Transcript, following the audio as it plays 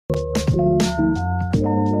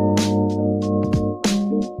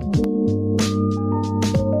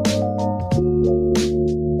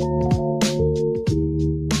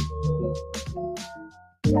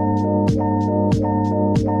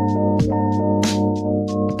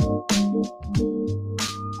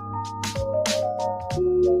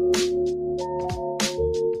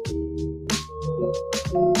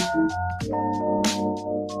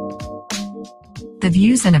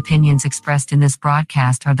views and opinions expressed in this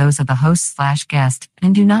broadcast are those of the host/guest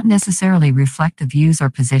and do not necessarily reflect the views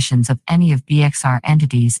or positions of any of BXR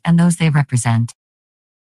entities and those they represent.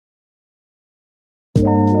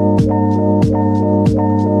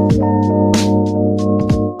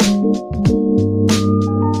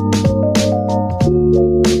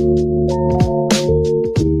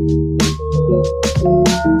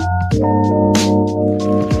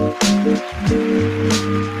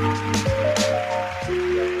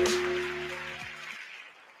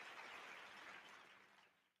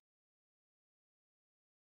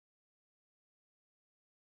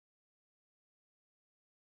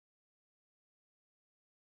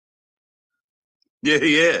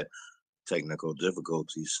 Yeah. Technical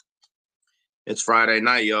difficulties. It's Friday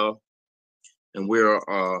night, y'all. And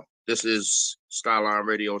this is Skylyne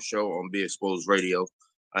Radio Show on Be Exposed Radio.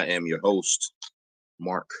 I am your host,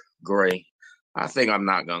 Mark Gray. I think I'm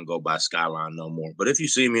not going to go by Skylyne no more. But if you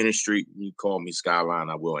see me in the street and you call me Skylyne,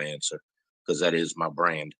 I will answer because that is my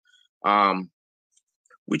brand.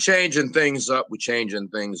 We changing things up.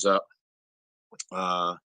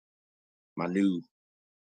 My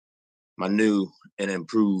new and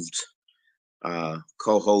improved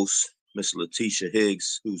co-host, Miss Letitia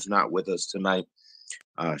Higgs, who's not with us tonight.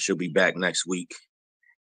 She'll be back next week.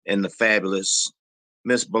 And the fabulous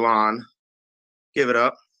Miss Blonde. Give it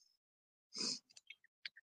up.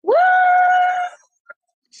 Woo!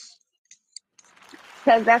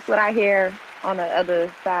 Because that's what I hear on the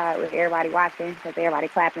other side with everybody watching, because everybody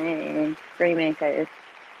clapping and screaming, because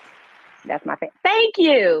that's my favorite. Thank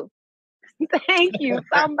you. Thank you,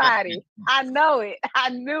 somebody. I know it. I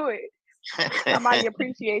knew it. Somebody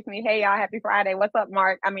appreciates me. Hey, y'all, happy Friday. What's up,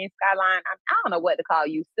 Mark? Skylyne. I don't know what to call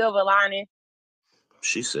you. Silver lining?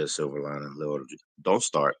 She says silver lining. Lord, don't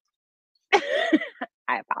start.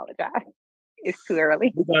 I apologize. It's too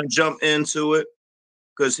early. We're going to jump into it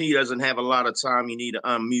because he doesn't have a lot of time. You need to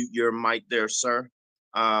unmute your mic there, sir.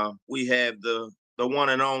 We have the one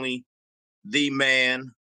and only, the man,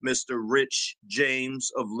 Mr. Rich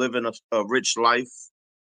James of Living a Rich Life.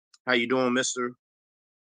 How you doing, mister?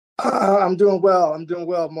 I'm doing well.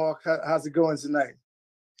 Mark. How's it going tonight?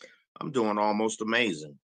 I'm doing almost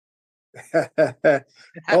amazing.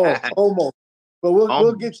 Oh, almost. But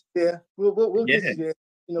we'll get you there. We'll get you there.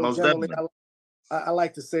 You know, generally, I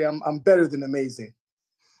like to say I'm better than amazing.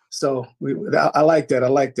 So I like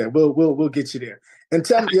that. We'll get you there. And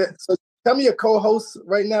tell me your co-host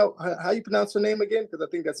right now. How you pronounce her name again? Because I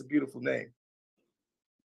think that's a beautiful name.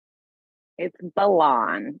 It's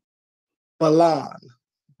Balan. Balan.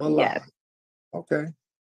 Yes. Okay.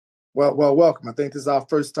 Well, welcome. I think this is our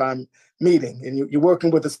first time meeting, and you're working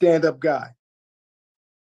with a stand-up guy.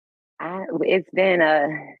 It's been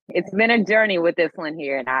a journey with this one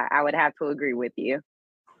here, and I would have to agree with you.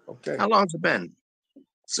 Okay. How long's it been?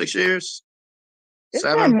 6 years? It's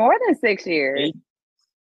 7? been more than 6 years. 8?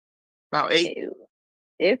 About 8?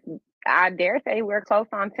 I dare say we're close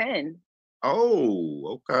on 10.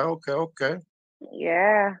 Oh, okay.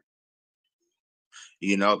 Yeah.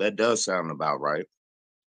 You know, that does sound about right.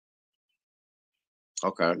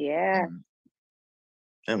 Okay. Yeah.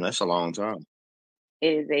 Damn, that's a long time. It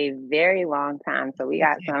is a very long time. So we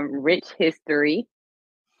got some rich history.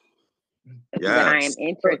 Yes. But I am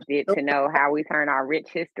interested to know how we turn our rich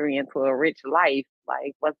history into a rich life.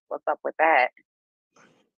 Like, what's up with that?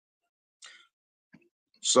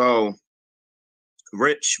 So,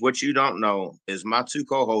 Rich, what you don't know is my two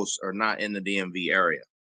co-hosts are not in the DMV area.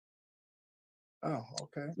 Oh,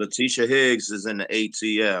 okay. Letitia Higgs is in the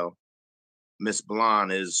ATL. Miss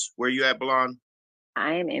Blonde is, where you at, Blonde?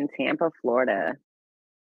 I am in Tampa, Florida.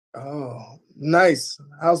 Oh, nice.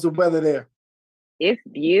 How's the weather there? It's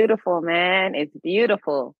beautiful, man. It's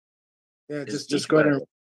beautiful. Yeah, just go ahead.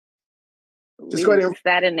 Just go ahead.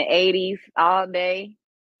 Sat in the 80s all day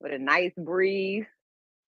with a nice breeze.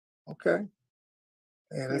 Okay.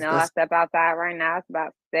 Yeah, I step outside right now. It's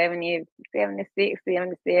about 70, 76,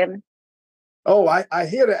 77. Oh, I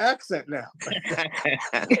hear the accent now.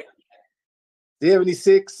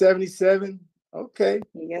 76, 77. Okay.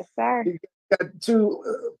 Yes, sir. You got two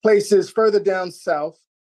places further down south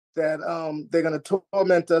that they're going to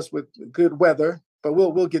torment us with good weather, but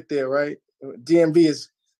we'll get there, right? DMV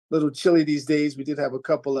is a little chilly these days. We did have a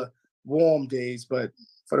couple of warm days, but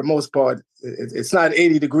for the most part, it's not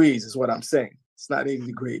 80 degrees is what I'm saying. It's not 80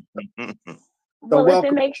 degrees. Well, if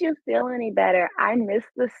it makes you feel any better, I miss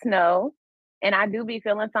the snow. And I do be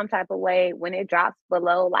feeling some type of way when it drops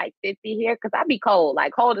below like 50 here, because I be cold.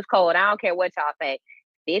 Like, cold is cold. I don't care what y'all say.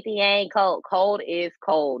 50 ain't cold. Cold is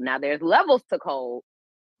cold. Now, there's levels to cold,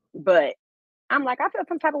 but I'm like, I feel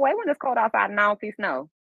some type of way when it's cold outside and I don't see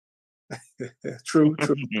snow. True.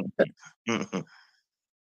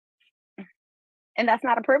 And that's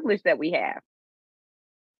not a privilege that we have.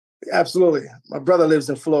 Absolutely. My brother lives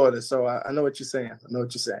in Florida, so I know what you're saying.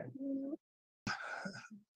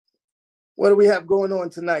 What do we have going on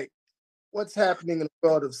tonight? What's happening in the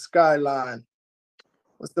world of Skylyne?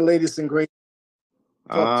 What's the latest and greatest?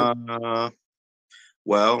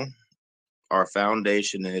 Well, our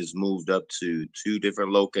foundation has moved up to 2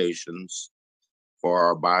 different locations for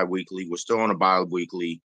our bi-weekly. We're still on a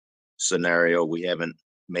bi-weekly scenario. We haven't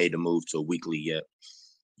made the move to weekly yet.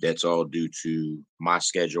 That's all due to my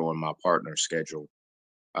schedule and my partner's schedule.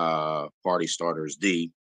 Party Starters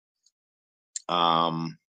D. I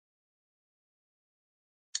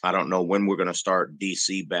don't know when we're going to start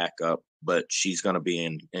DC back up, but she's going to be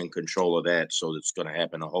in control of that. So it's going to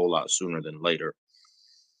happen a whole lot sooner than later.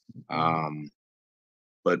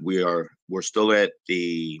 But we're still at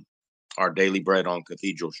our Daily Bread on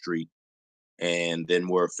Cathedral Street. And then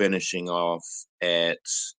we're finishing off at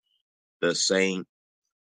the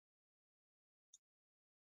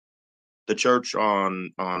church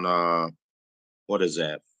on what is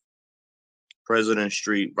that? President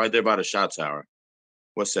Street, right there by the Shot Tower.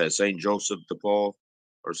 What's that? St. Joseph de Paul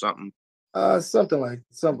or something? Something like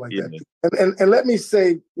that. And let me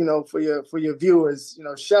say, for your viewers,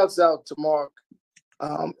 shouts out to Mark,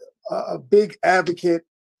 a big advocate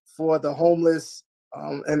for the homeless.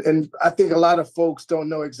 And I think a lot of folks don't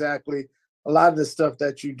know exactly a lot of the stuff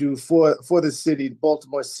that you do for the city,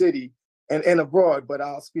 Baltimore City, and abroad. But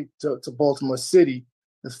I'll speak to Baltimore City,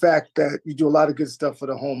 the fact that you do a lot of good stuff for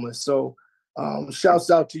the homeless. So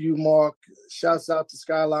shouts out to you, Mark. Shouts out to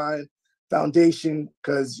Skylyne Foundation,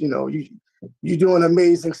 because you're doing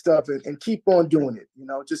amazing stuff, and keep on doing it.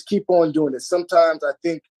 Just keep on doing it. Sometimes I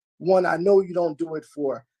think, I know you don't do it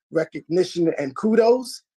for recognition and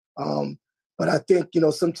kudos, but I think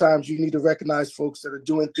sometimes you need to recognize folks that are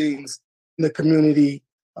doing things in the community,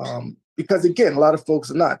 because again, a lot of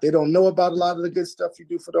folks are not. They don't know about a lot of the good stuff you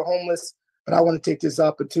do for the homeless. But I want to take this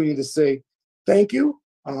opportunity to say thank you.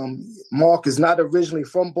 Mark is not originally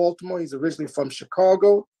from Baltimore. He's originally from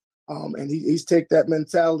Chicago. And he's take that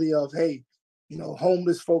mentality of, hey,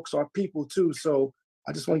 homeless folks are people too. So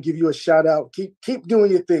I just want to give you a shout out. Keep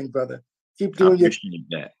doing your thing, brother. Keep doing your thing.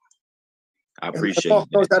 That. I appreciate Mark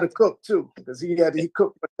that. knows how to cook too, because he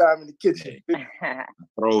cooked one time in the kitchen.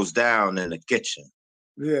 Throws down in the kitchen.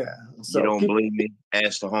 Yeah. So you don't believe me?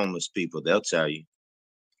 Ask the homeless people. They'll tell you.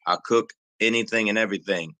 I cook anything and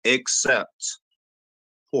everything except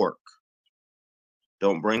pork.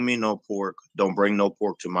 Don't bring me no pork. Don't bring no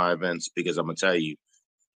pork to my events, because I'm going to tell you,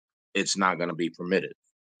 it's not going to be permitted.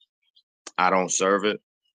 I don't serve it.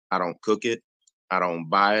 I don't cook it. I don't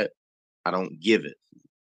buy it. I don't give it.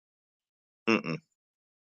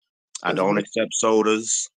 I don't accept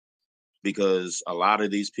sodas, because a lot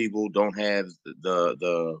of these people don't have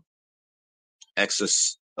the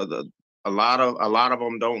excess of a lot of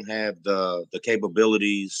them don't have the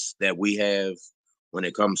capabilities that we have when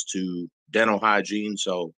it comes to dental hygiene.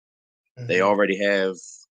 So they already have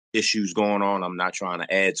issues going on. I'm not trying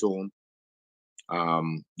to add to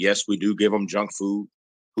them. Yes, we do give them junk food.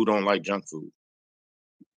 Who don't like junk food?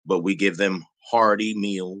 But we give them hearty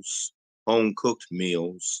meals, home cooked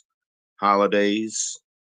meals, holidays.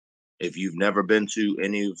 If you've never been to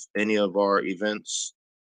any of our events,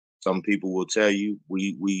 some people will tell you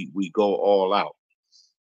we go all out.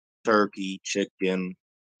 Turkey, chicken,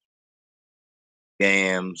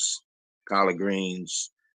 yams, collard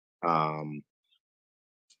greens,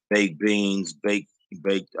 baked beans, baked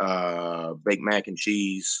mac and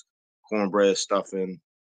cheese, cornbread stuffing.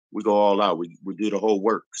 We go all out. We do the whole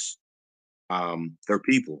works. They're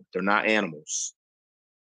people. They're not animals.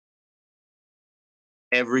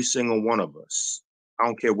 Every single one of us, I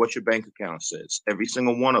don't care what your bank account says, every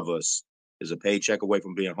single one of us is a paycheck away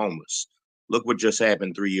from being homeless. Look what just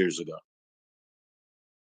happened 3 years ago.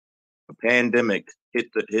 A pandemic it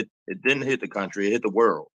didn't hit the country, it hit the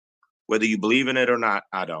world. Whether you believe in it or not,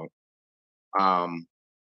 I don't.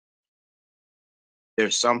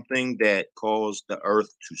 There's something that caused the earth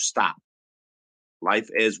to stop. Life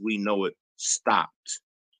as we know it stopped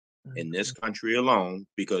in this country alone,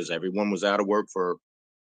 because everyone was out of work for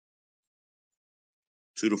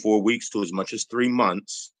 2 to 4 weeks to as much as 3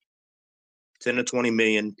 months. 10 to 20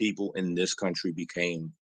 million people in this country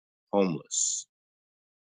became homeless.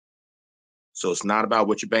 So it's not about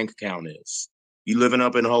what your bank account is. You living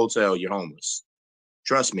up in a hotel, you're homeless.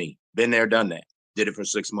 Trust me, been there, done that. Did it for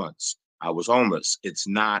 6 months. I was homeless. It's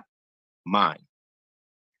not mine.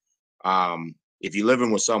 If you're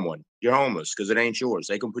living with someone, you're homeless because it ain't yours.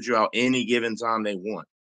 They can put you out any given time they want.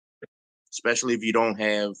 especially if you don't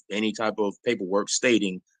have any type of paperwork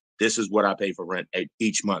stating this is what I pay for rent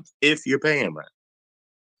each month, if you're paying rent.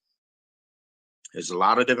 There's a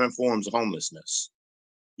lot of different forms of homelessness.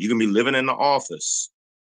 You can be living in the office.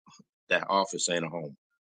 That office ain't a home.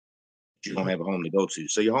 You don't have a home to go to,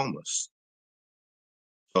 so you're homeless.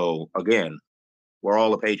 So again, we're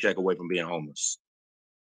all a paycheck away from being homeless.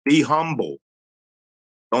 Be humble.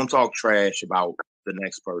 Don't talk trash about the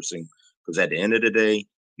next person, because at the end of the day,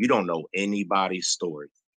 you don't know anybody's story.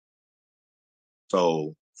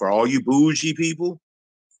 So for all you bougie people,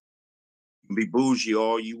 you can be bougie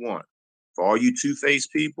all you want. For all you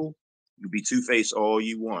two-faced people, you can be two-faced all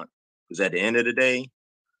you want. Because at the end of the day,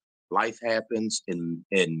 life happens in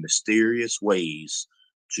mysterious ways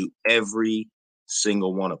to every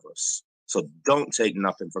single one of us. So don't take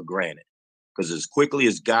nothing for granted. Because as quickly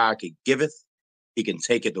as God can giveth, he can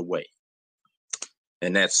take it away.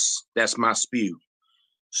 And that's my spew.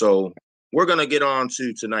 So we're going to get on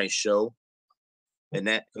to tonight's show. And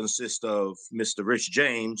that consists of Mr. Rich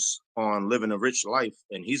James on living a rich life.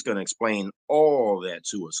 And he's going to explain all that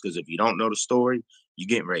to us. Because if you don't know the story, you're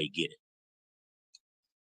getting ready to get it.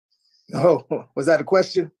 Oh, was that a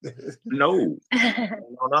question? No.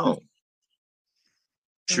 No.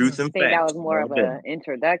 Truth and I think facts. that was more of an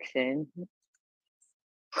introduction.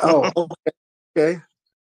 Oh, okay.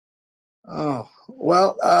 Oh,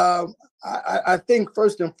 well, I think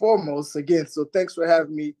first and foremost, again, so thanks for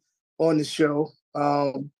having me on the show.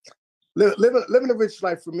 Living a rich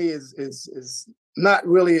life for me is not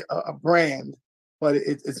really a brand, but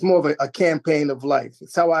it's more of a campaign of life.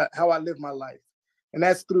 It's how I live my life. And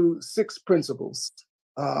that's through 6 principles: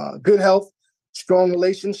 good health, strong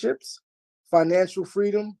relationships, financial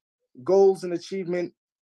freedom, goals and achievement,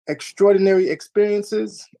 extraordinary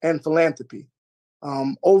experiences, and philanthropy.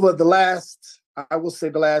 Over the last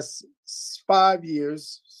 5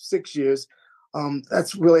 years, 6 years,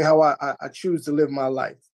 that's really how I choose to live my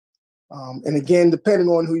life. And again, depending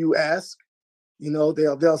on who you ask,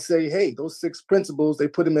 they'll say, hey, those 6 principles, they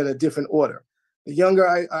put them in a different order. The younger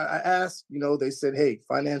I asked, they said, hey,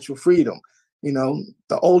 financial freedom.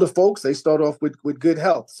 The older folks, they start off with good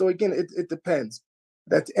health. So again, it depends.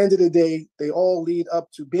 But at the end of the day, they all lead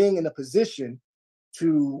up to being in a position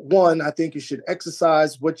to, one, I think you should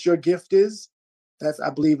exercise what your gift is. That's, I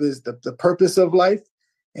believe, is the purpose of life.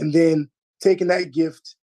 And then taking that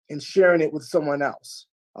gift and sharing it with someone else.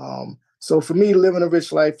 So for me, living a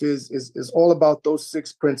rich life is all about those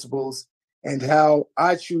 6 principles and how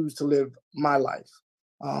I choose to live my life.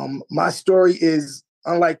 My story is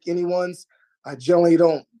unlike anyone's. I generally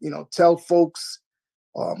don't, tell folks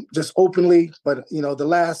just openly, but the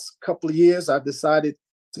last couple of years, I've decided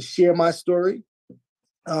to share my story.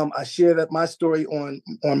 I share my story on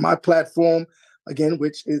my platform, again,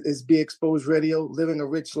 which is Be Exposed Radio, Living a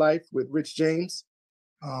Rich Life with Rich James,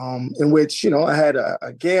 in which, I had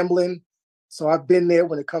a gambling. So I've been there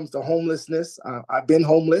when it comes to homelessness. I've been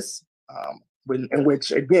homeless, in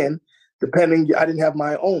which, again, I didn't have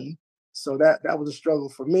my own. So that was a struggle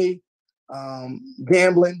for me.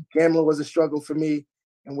 Gambling was a struggle for me,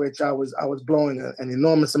 in which I was blowing an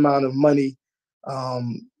enormous amount of money,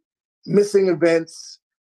 missing events.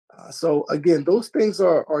 So again, those things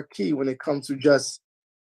are key when it comes to just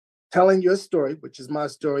telling your story, which is my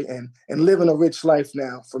story, and living a rich life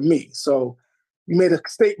now for me. So you made a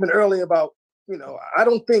statement earlier about, I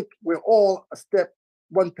don't think we're all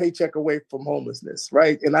one paycheck away from homelessness,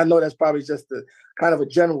 right? And I know that's probably just a kind of a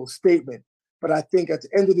general statement, but I think at the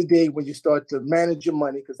end of the day, when you start to manage your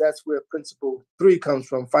money, because that's where principle 3 comes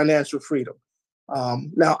from, financial freedom.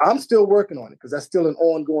 Now I'm still working on it because that's still an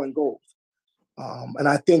ongoing goal. And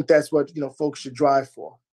I think that's what, folks should drive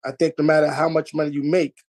for. I think no matter how much money you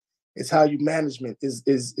make, it's how you management is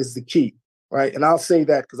the key, right? And I'll say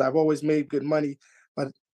that because I've always made good money, but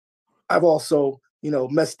I've also,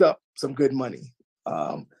 messed up some good money.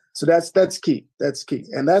 So that's key. That's key.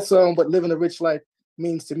 And that's what living a rich life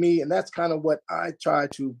means to me. And that's kind of what I try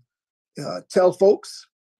to tell folks,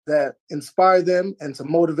 that inspire them and to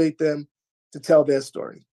motivate them to tell their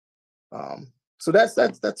story. So that's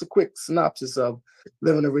a quick synopsis of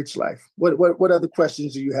living a rich life. What other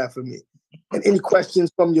questions do you have for me? And any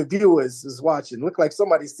questions from your viewers is watching? Look like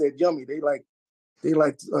somebody said yummy. They like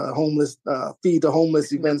homeless, feed the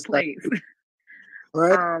homeless events. Please.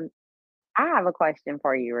 Right. I have a question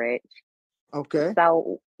for you, Rich. Okay.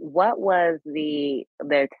 So what was the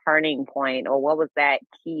turning point, or what was that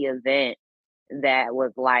key event that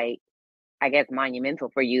was like, I guess, monumental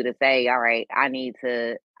for you to say, all right, I need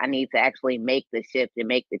to actually make the shift and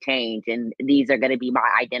make the change, and these are going to be my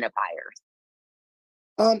identifiers?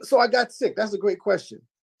 So I got sick. That's a great question.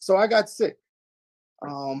 So I got sick.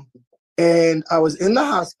 And I was in the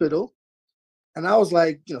hospital, and I was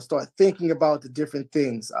like, start thinking about the different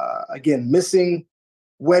things. Again, missing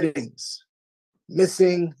weddings,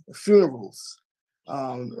 missing funerals,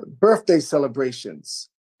 birthday celebrations,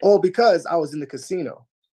 all because I was in the casino.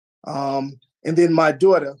 And then my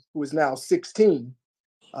daughter, who is now 16,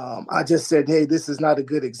 I just said, hey, this is not a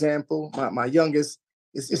good example. My youngest,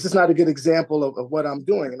 it's just not a good example of what I'm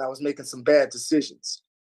doing. And I was making some bad decisions.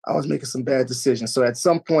 So at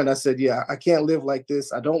some point I said, yeah, I can't live like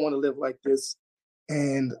this. I don't want to live like this.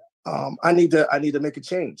 And I need to make a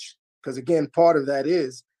change. Because again, part of that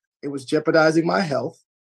is it was jeopardizing my health,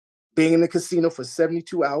 being in the casino for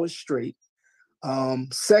 72 hours straight.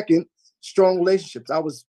 Second, strong relationships. I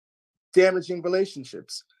was damaging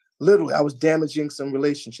relationships. Literally, I was damaging some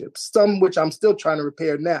relationships, some which I'm still trying to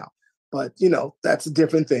repair now. But, that's a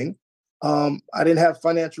different thing. I didn't have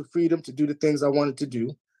financial freedom to do the things I wanted to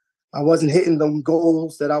do. I wasn't hitting the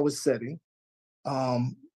goals that I was setting.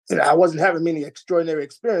 I wasn't having many extraordinary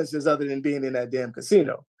experiences other than being in that damn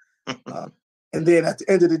casino. And then at the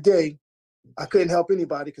end of the day, I couldn't help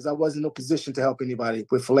anybody because I wasn't in a position to help anybody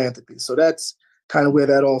with philanthropy. So that's kind of where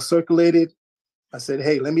that all circulated. I said,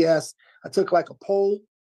 hey, let me ask. I took like a poll,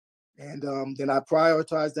 and then I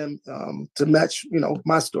prioritized them to match,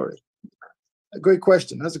 my story. A great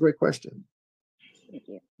question. That's a great question. Thank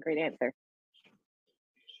you. Great answer.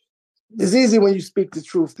 It's easy when you speak the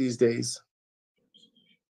truth these days.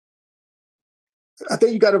 I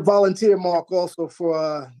think you got a volunteer, Mark, also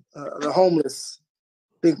for the homeless.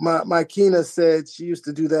 I think my Kina said she used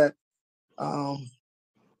to do that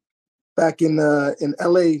back in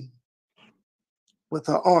LA with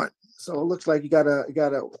her aunt. So it looks like you got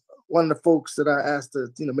one of the folks that I asked to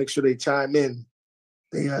make sure they chime in.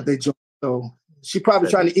 They joined. So she probably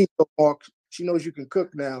trying to eat, Mark. She knows you can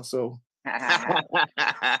cook now, so you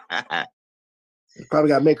probably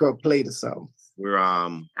got to make her a plate or something. We're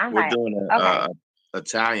doing a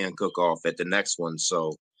Italian cook-off at the next one,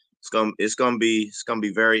 so it's gonna be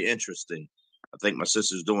very interesting. I think my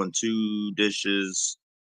sister's doing 2 dishes.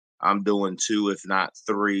 I'm doing 2, if not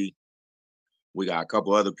 3. We got a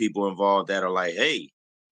couple other people involved that are like, hey,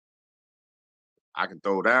 I can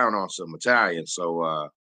throw down on some Italian. So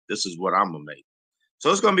this is what I'm gonna make. So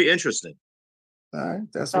it's gonna be interesting. All right,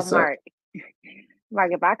 that's what's Mark,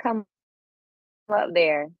 if I come up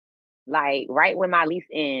there, like right when my lease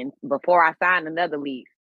ends, before I sign another lease,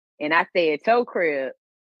 and I stay at your crib,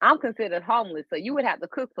 I'm considered homeless, so you would have to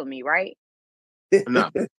cook for me, right? No.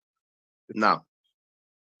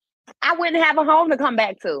 I wouldn't have a home to come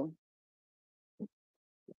back to.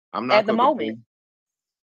 I'm not at the moment.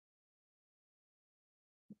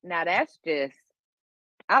 Now that's just,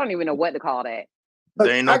 I don't even know what to call that.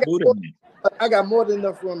 There ain't no food in here. I got more than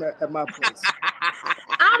enough room at my place.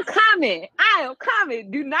 I'm coming. I am coming.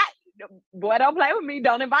 Do not, boy, don't play with me.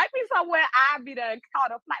 Don't invite me somewhere. I'll be there caught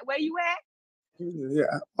a flight. Where you at?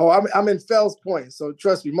 Yeah. Oh, I'm in Fells Point. So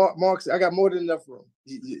trust me, Mark, I got more than enough room.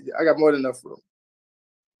 I got more than enough room.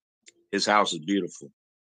 His house is beautiful.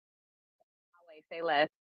 Always say less.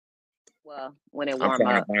 Well, when it warm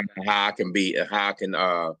up. How I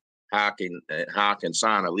can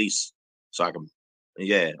sign a lease so I can.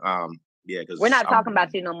 Yeah. Because we're not talking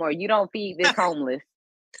about you no more. You don't feed this homeless.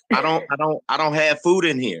 I don't have food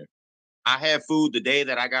in here. I have food the day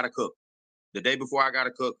that I gotta cook. The day before I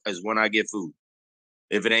gotta cook is when I get food.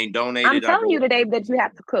 If it ain't donated, I'm telling you the day that you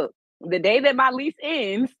have to cook. The day that my lease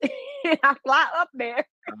ends, I fly up there.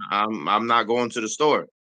 I'm not going to the store.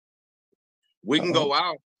 We can go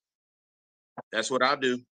out. That's what I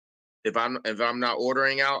do. If I'm not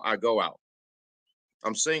ordering out, I go out.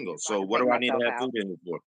 I'm single, so what do I need to have food in here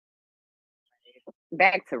for?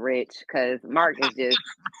 Back to Rich, because Mark is just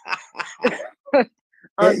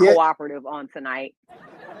uncooperative on tonight.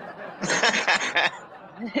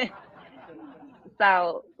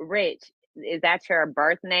 So, Rich, is that your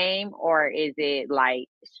birth name, or is it like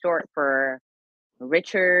short for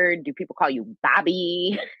Richard? Do people call you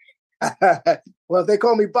Bobby? Well, if they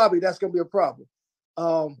call me Bobby, that's gonna be a problem.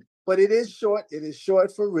 But it is short. It is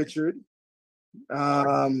short for Richard.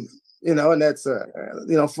 And that's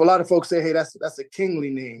for a lot of folks say, hey, that's a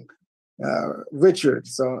kingly name, Richard.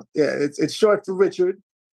 So yeah, it's short for Richard.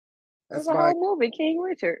 That's a whole movie, King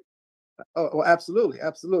Richard. Oh, well, absolutely.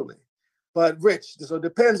 But Rich, so it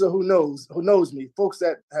depends on who knows me. Folks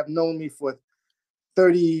that have known me for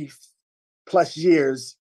 30 plus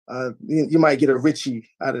years, you might get a Richie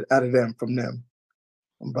out of them from them.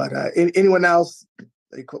 But anyone else,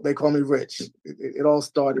 they call me Rich. It all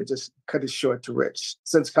started, just cut it short to Rich,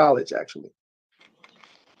 since college, actually.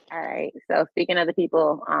 All right. So speaking of the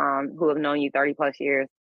people who have known you 30 plus years,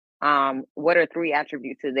 What are 3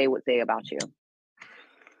 attributes that they would say about you?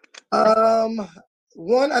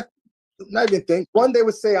 One, I not even think. One, they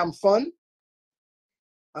would say I'm fun,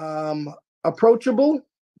 approachable,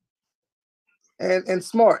 and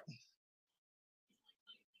smart.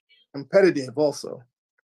 Competitive also.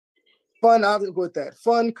 Fun, I'll go with that.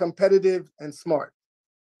 Fun, competitive, and smart.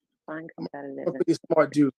 Fun, competitive. I'm a pretty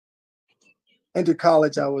smart dude. Entered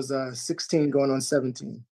college, I was 16 going on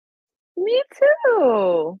 17. Me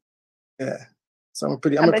too. Yeah. So I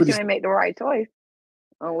bet you didn't make the right choice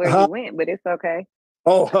on where you went, but it's okay.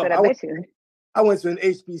 Oh, I bet you. I went to an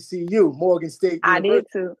HBCU, Morgan State University. I did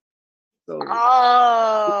too. So,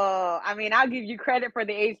 I mean, I'll give you credit for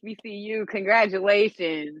the HBCU.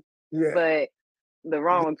 Congratulations. Yeah. But the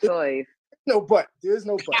wrong choice. No but. There's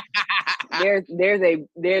no but. there's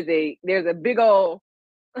a big old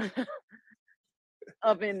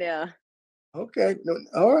up in there. Okay. No,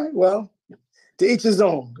 all right. Well, to each his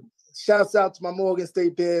own. Shouts out to my Morgan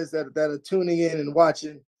State Bears that are tuning in and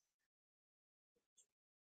watching.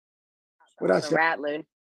 What else? The Rattlers.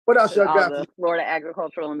 What else y'all got? The Florida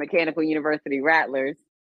Agricultural and Mechanical University Rattlers.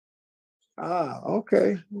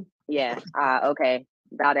 Okay. Yeah. Okay.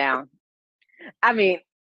 Bow down. I mean,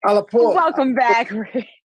 I'll applaud. Welcome back, Rick.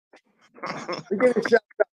 We get a shout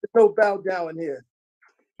out. There's no bow down here.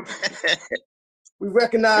 We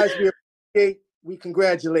recognize, we appreciate, we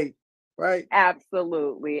congratulate, right?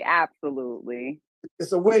 Absolutely.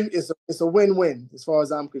 It's a win. It's a win-win as far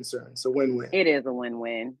as I'm concerned. It's a win-win. It is a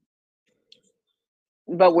win-win.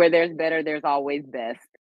 But where there's better, there's always best.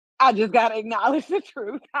 I just gotta acknowledge the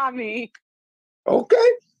truth. I mean, okay,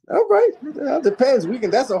 all right. It depends.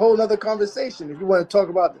 That's a whole nother conversation. If you want to talk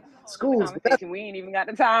about the schools, we ain't even got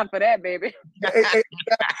the time for that, baby. You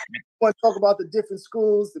want to talk about the different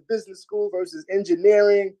schools, the business school versus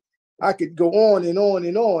engineering. I could go on and on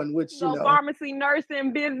and on. Which pharmacy,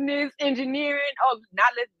 nursing, business, engineering. Oh,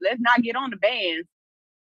 let's not get on the bands.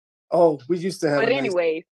 Oh, we used to have. But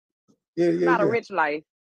anyways. Yeah. Not a rich life.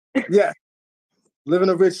 Yeah. Living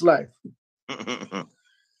a rich life. You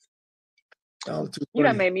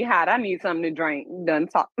done made me hot. I need something to drink. Done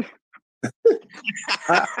talk.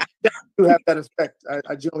 I do have that effect.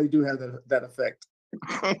 I generally do have that effect.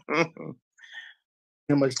 How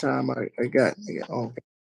much time I got? Okay.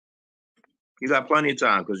 You got plenty of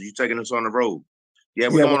time because you're taking us on the road. Yeah,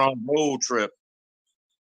 we're going on a road trip.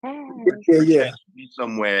 Yeah. Be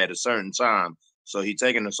somewhere at a certain time. So he's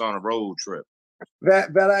taking us on a road trip. That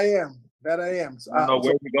I am. So I don't know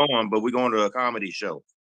where we're going, but we're going to a comedy show.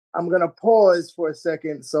 I'm gonna pause for a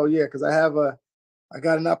second. So yeah, because I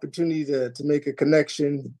got an opportunity to make a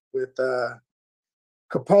connection with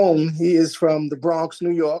Capone. He is from the Bronx,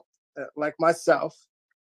 New York, like myself.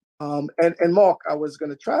 And Mark, I was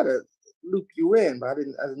gonna try to loop you in, but I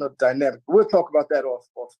didn't know the dynamic. We'll talk about that off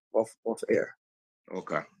air.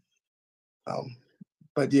 Okay.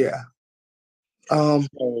 But yeah.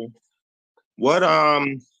 What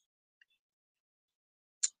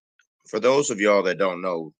for those of y'all that don't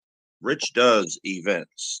know, Rich does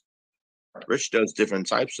events. Rich does different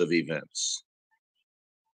types of events.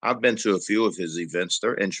 I've been to a few of his events.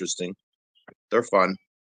 They're interesting. They're fun,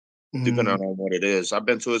 depending on what it is. I've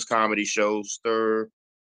been to his comedy shows.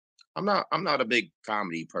 I'm not a big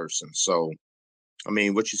comedy person, so I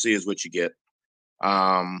mean, what you see is what you get.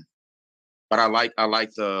 But I like I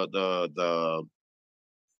like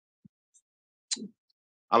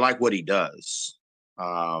what he does.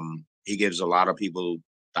 He gives a lot of people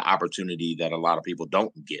the opportunity that a lot of people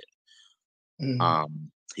don't get.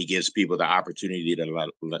 He gives people the opportunity that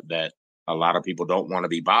a lot of people don't want to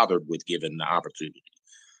be bothered with giving the opportunity.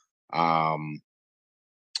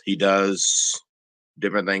 He does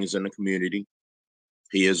different things in the community.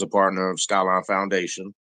 He is a partner of Skylyne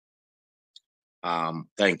Foundation.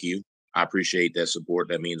 Thank you. I appreciate that support.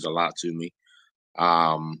 That means a lot to me.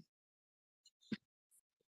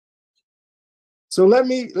 So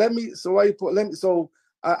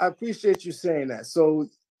I appreciate you saying that. So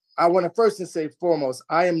I want to first and say foremost,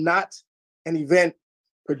 I am not an event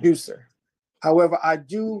producer. However, I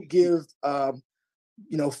do give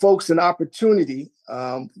folks an opportunity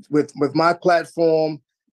with my platform,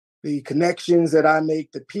 the connections that I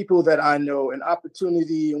make, the people that I know, an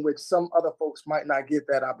opportunity in which some other folks might not get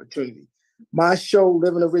that opportunity. My show,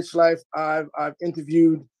 Living a Rich Life, I've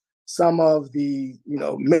interviewed some of the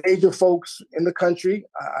major folks in the country.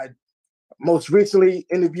 I most recently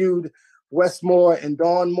interviewed Wes Moore and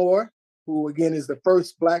Dawn Moore, who again is the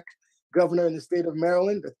first Black governor in the state of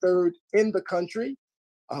Maryland, the third in the country.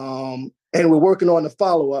 And we're working on the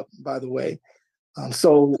follow-up, by the way. And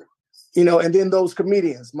then those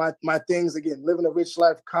comedians, my things, again, Living a Rich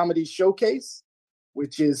Life Comedy Showcase.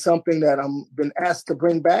 which is something that I'm been asked to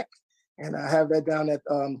bring back. And I have that down at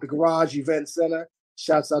the Garage Event Center.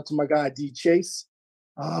 Shouts out to my guy, D Chase.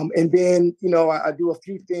 And then, I do a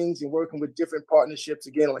few things in working with different partnerships,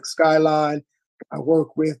 again, like Skylyne. I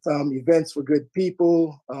work with Events for Good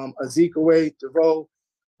People, Ezekaway, DeVoe.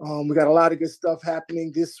 We got a lot of good stuff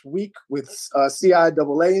happening this week with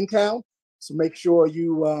CIAA in town. So make sure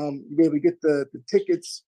you be able to get the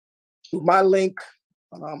tickets through my link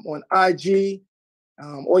on IG,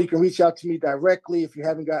 or you can reach out to me directly if you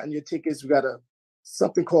haven't gotten your tickets. We got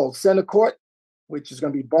something called Center Court, which is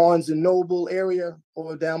going to be Barnes and Noble area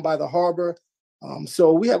or down by the harbor.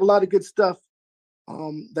 So we have a lot of good stuff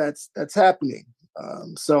that's happening.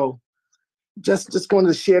 So just going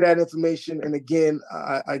to share that information. And again,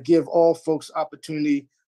 I give all folks opportunity,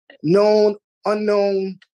 known,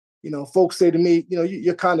 unknown. Folks say to me,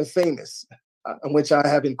 you're kind of famous, which I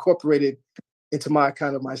have incorporated into my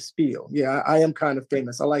spiel. Yeah, I am kind of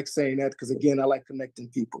famous. I like saying that because, again, I like connecting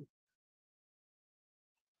people.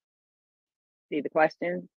 See the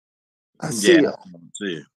question? I see it.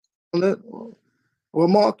 See. Well,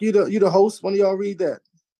 Mark, you the host. When do y'all read that?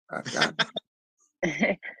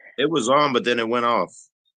 It was on, but then it went off.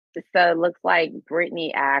 So it looks like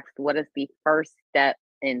Brittany asked, what is the first step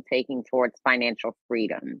in taking towards financial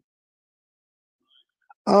freedom?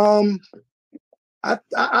 I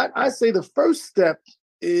say the first step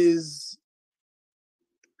is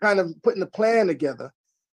kind of putting a plan together.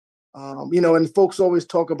 And folks always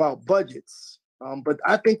talk about budgets. But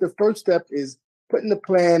I think the first step is putting the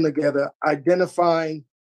plan together, identifying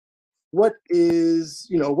what is,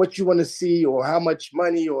 what you want to see or how much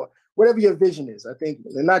money or whatever your vision is. I think,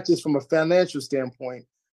 and not just from a financial standpoint,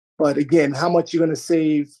 but again, how much you're going to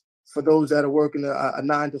save for those that are working a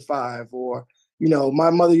 9 to 5. Or, my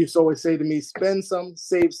mother used to always say to me, spend some,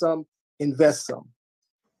 save some, invest some.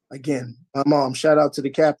 Again, my mom, shout out to the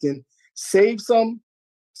captain, save some,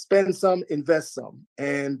 spend some, invest some.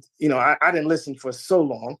 And, I didn't listen for so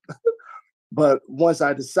long, but once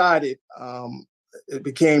I decided, I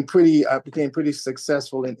became pretty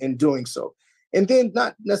successful in doing so. And then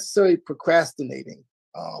not necessarily procrastinating.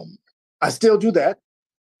 I still do that.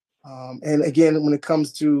 And again, when it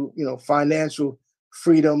comes to, financial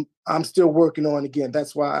freedom, I'm still working on, again,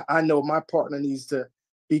 that's why I know my partner needs to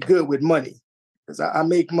be good with money, because I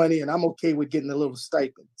make money and I'm okay with getting a little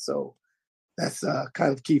stipend. So that's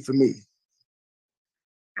kind of key for me.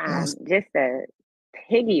 Just to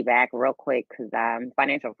piggyback real quick, because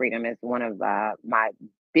financial freedom is one of my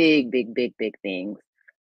big things.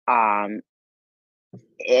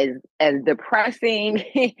 Is as depressing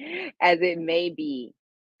as it may be,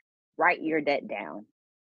 write your debt down.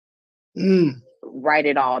 Write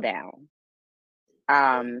it all down.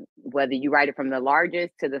 Whether you write it from the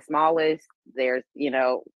largest to the smallest, there's,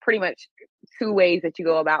 pretty much 2 ways that you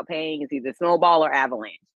go about paying. It's either snowball or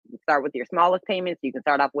avalanche. You start with your smallest payments. You can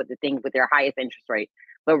start off with the things with their highest interest rate,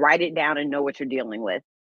 but write it down and know what you're dealing with.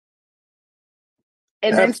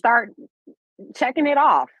 And then start checking it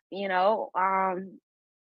off.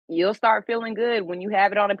 You'll start feeling good when you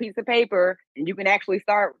have it on a piece of paper and you can actually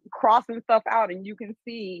start crossing stuff out and you can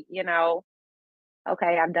see,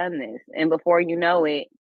 okay, I've done this. And before you know it,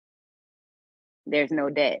 there's no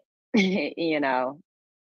debt,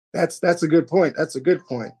 That's a good point. That's a good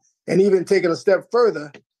point. And even taking a step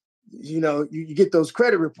further, you get those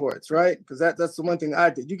credit reports, right? Because that's the one thing I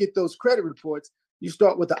did. You get those credit reports, you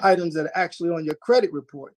start with the items that are actually on your credit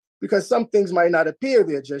report, because some things might not appear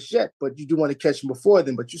there just yet, but you do want to catch them before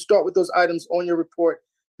then. But you start with those items on your report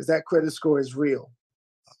because that credit score is real.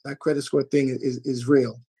 That credit score thing is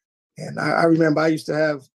real. And I remember I used to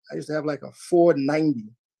have like a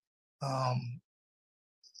 490.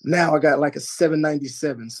 Now I got like a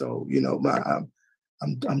 797. So,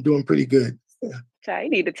 I'm doing pretty good. Yeah. You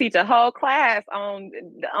need to teach a whole class on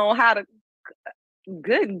how to,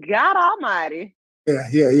 good God Almighty.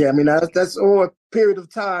 Yeah. I mean, that's over a period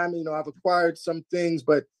of time. I've acquired some things,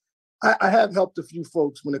 but I have helped a few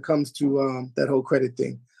folks when it comes to that whole credit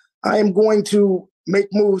thing. I am going to make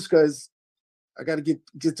moves because I got to get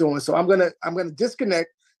going. So I'm gonna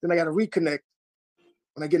disconnect. Then I got to reconnect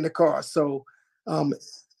when I get in the car. So I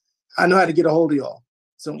know how to get a hold of y'all.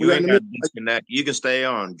 So you ain't got to disconnect. You can stay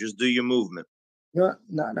on. Just do your movement. No,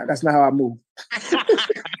 that's not how I move.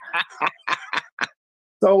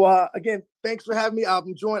 So again, thanks for having me. I'll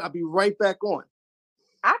be right back on.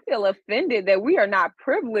 I feel offended that we are not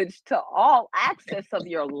privileged to all access of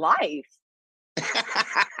your life.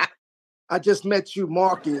 I just met you,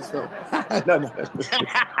 Mark is. So.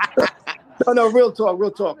 No, real talk.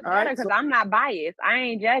 All right, because I'm not biased. I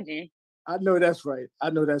ain't judging. I know that's right.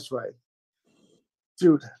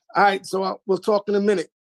 Shoot. All right, so we'll talk in a minute.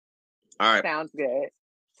 All right. Sounds good.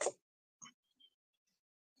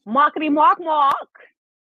 Markety mark.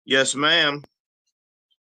 Yes, ma'am.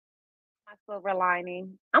 My silver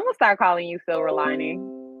lining. I'm gonna start calling you Silver Lining.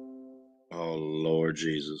 Oh, Lord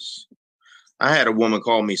Jesus. I had a woman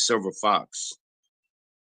call me Silver Fox.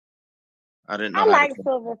 I didn't know I how like to.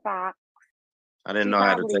 Silver Fox. I didn't know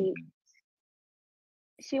how to take it.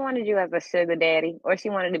 She wanted you as a sugar daddy, or she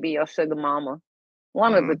wanted to be your sugar mama.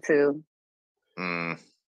 One of the two.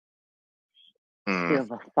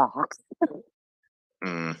 Silver Fox.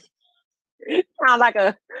 Sound like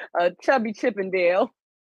a chubby Chippendale.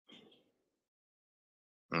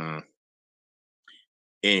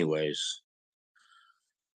 Anyways,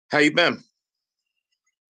 how you been?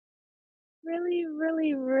 Really,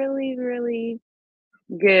 really, really, really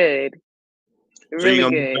good. So you Really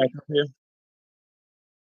gonna good. be back up here?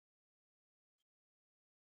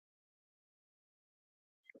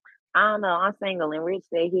 I don't know. I'm single, and Rich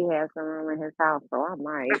said he has some room in his house, so I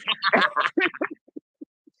might.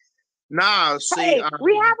 Nah, see, Hey,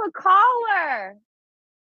 we have a caller.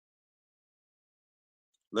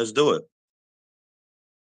 Let's do it.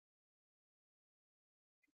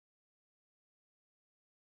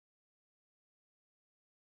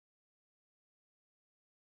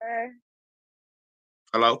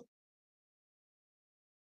 Hello?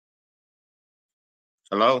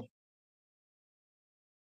 Hello?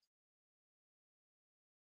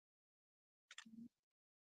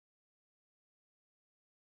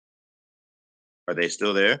 Are they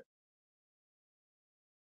still there?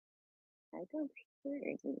 I don't hear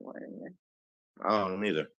anyone. I don't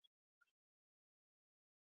either.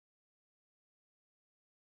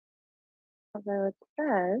 Although it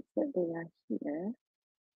says that they are here.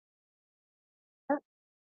 Oh,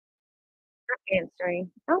 not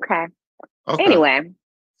answering. Okay. Anyway.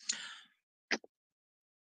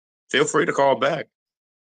 Feel free to call back.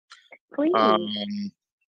 Please.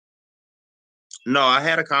 No, I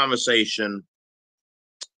had a conversation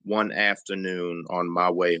one afternoon on my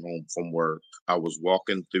way home from work. I was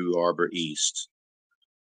walking through Arbor East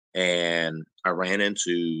and I ran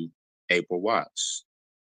into April Watts.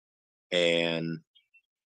 And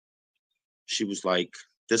she was like,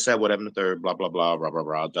 this, that, whatever, the third, blah, blah, blah, blah, blah,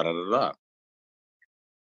 blah, da, da, da, da.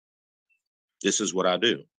 This is what I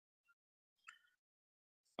do.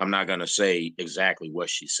 I'm not going to say exactly what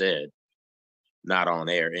she said, not on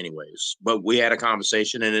air anyways, but we had a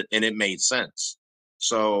conversation and it made sense.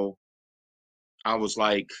 So I was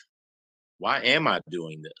like, why am I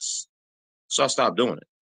doing this? So I stopped doing it.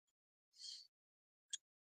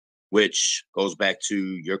 Which goes back to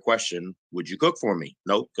your question, would you cook for me?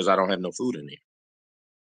 Nope, because I don't have no food in here.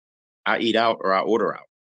 I eat out or I order out.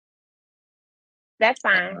 That's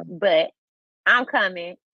fine, but I'm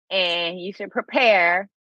coming and you should prepare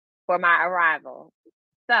for my arrival.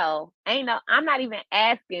 So I'm not even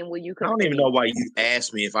asking will you cook. I don't even know why you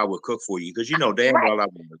asked me if I would cook for you, because you know damn well I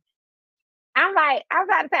would. I'm like, I was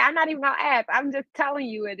about to say, I'm not even gonna ask. I'm just telling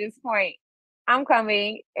you at this point. I'm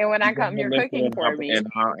coming, and when I come, you're cooking for me.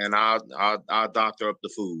 And I'll doctor up the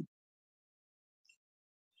food.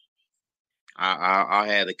 I'll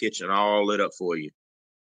have the kitchen all lit up for you.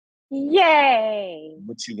 Yay!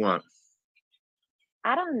 What you want?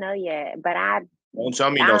 I don't know yet, but don't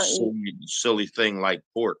tell me no silly thing like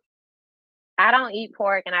pork. I don't eat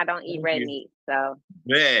pork and I don't eat red meat, so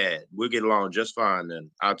bad. We'll get along just fine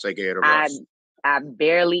then. I'll take care of the rest. I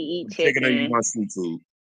barely eat chicken. Or you want seafood?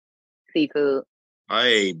 Seafood.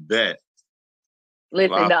 I bet.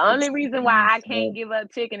 Listen, the only reason why I can't give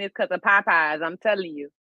up chicken is because of Popeyes. I'm telling you.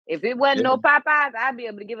 If it wasn't no Popeyes, I'd be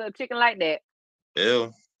able to give up chicken like that.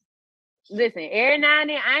 Ew. Listen, every now and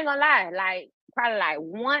then, I ain't gonna lie, like probably like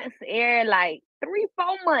once every like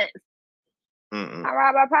 3-4 months. I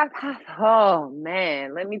ride by Popeyes. Oh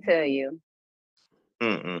man, let me tell you.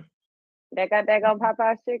 That got that on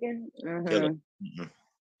Popeyes chicken.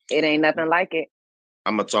 It ain't nothing like it.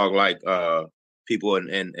 I'm gonna talk like people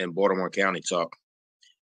in Baltimore County talk.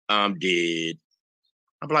 I'm dead.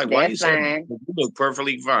 I'm like, why you saying that? You look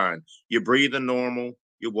perfectly fine. You're breathing normal.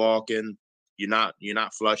 You're walking. You're not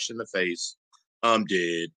flushed in the face. I'm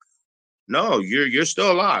dead. No, you're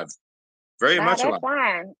still alive. Very much alive. That's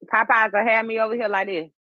fine. Popeyes will have me over here like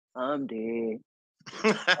this. I'm dead.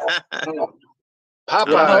 Popeyes.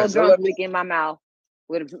 A whole drumstick in my mouth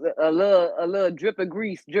with a little drip of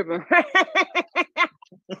grease dripping.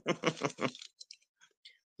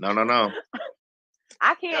 No.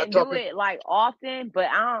 I can't do it like often, but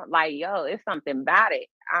I don't like, it's something about it.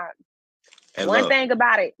 One thing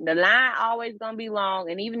about it, the line always gonna be long,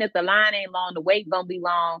 and even if the line ain't long, the wait gonna be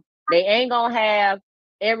long. They ain't gonna have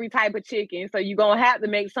every type of chicken, so you're gonna have to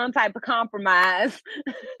make some type of compromise.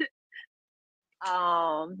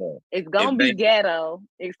 It's gonna be ghetto.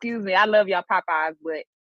 Excuse me, I love y'all Popeyes, but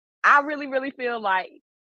I really, really feel like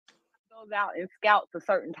goes out and scouts a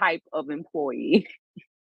certain type of employee.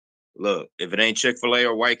 Look, if it ain't Chick-fil-A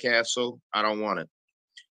or White Castle, I don't want it.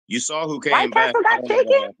 You saw who came White back. Castle got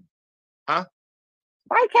chicken? Huh?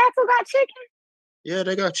 White Castle got chicken? Yeah,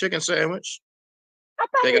 they got chicken sandwich. I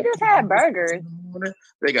thought we just had burgers.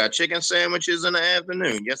 They got chicken sandwiches in the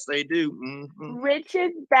afternoon. Yes, they do. Mm-hmm. Rich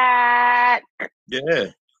is back. Yeah,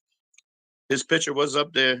 his picture was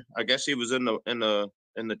up there. I guess he was in the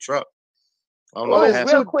truck. I don't know.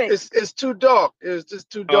 It's too dark. It's just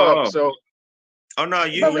too dark. So. Oh no,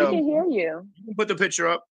 you. But we can hear you. You can put the picture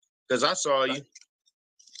up because I saw you.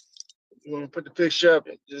 You want to put the picture up?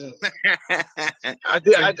 I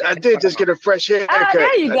did just get a fresh haircut. Oh,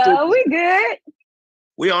 there you go. We good.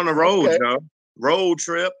 We on the road, Joe. Road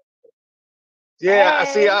trip. Yeah,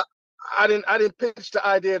 hey. I didn't pitch the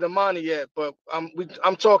idea to Monty yet, but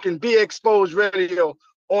I'm talking Be Exposed Radio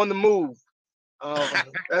on the move.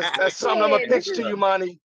 That's something I'm gonna pitch to you,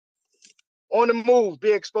 Monty. On the move,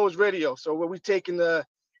 Be Exposed Radio. So where we taking the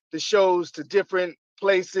shows to different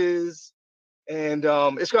places, and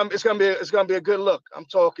it's gonna be a good look. I'm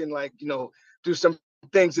talking like, do some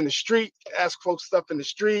things in the street, ask folks stuff in the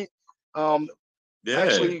street.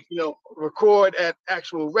 Actually, record at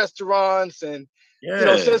actual restaurants, and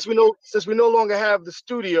since we no longer have the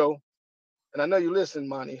studio, and I know you listen,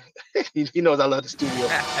 Monty. he knows I love the studio.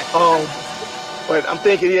 But I'm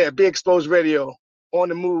thinking, Be Exposed Radio on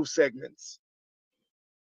the move segments.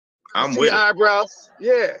 I'm with eyebrows.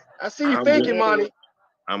 Yeah, I see you thinking, Monty.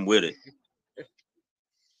 I'm with it.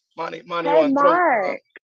 Monty hey, on Mark.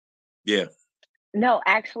 Yeah. No,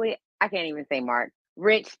 actually, I can't even say Mark.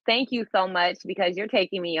 Rich, thank you so much because you're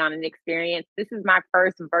taking me on an experience. This is my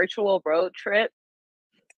first virtual road trip.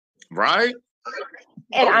 Right?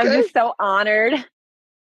 And I'm just so honored.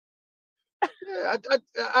 Yeah,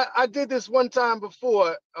 I did this one time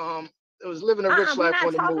before. It was living a rich life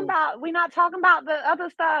on the move. We're not talking about the other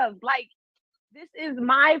stuff. Like, this is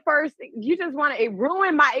my first. You just want to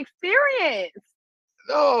ruin my experience.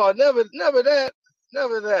 No, never that.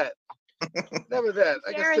 Never that.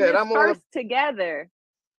 Like I said, I'm all together.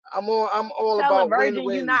 I'm all Tell about a virgin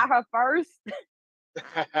win-win. you're not her first.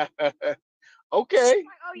 Okay. Like,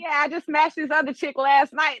 oh yeah, I just smashed this other chick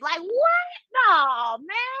last night. Like, what? No,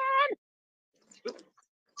 man.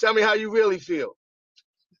 Tell me how you really feel.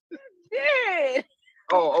 Dude.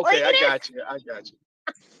 Oh, okay. I got you. I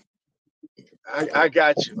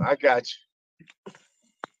got you.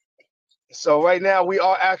 So right now we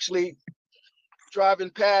are actually driving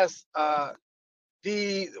past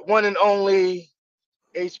the one and only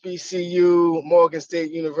HBCU, Morgan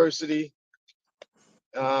State University.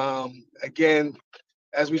 Again,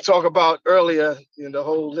 as we talked about earlier, the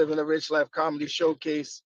whole Living a Rich Life comedy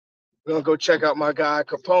showcase, we're gonna go check out my guy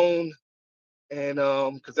Capone, and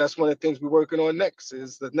because that's one of the things we're working on next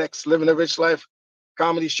is the next Living a Rich Life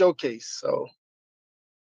comedy showcase. So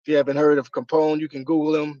if you haven't heard of Capone, you can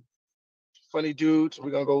Google him. Funny dude. So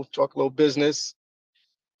we're gonna go talk a little business,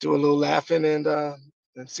 do a little laughing, and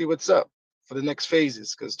see what's up for the next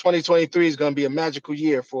phases. Because 2023 is gonna be a magical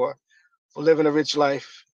year for Living a Rich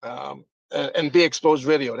Life and Be Exposed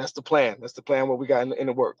Radio. That's the plan. That's the plan. What we got in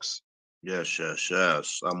the works. Yes.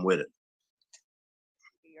 I'm with it.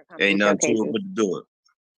 Ain't nothing to it but to do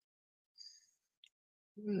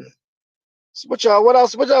it. So what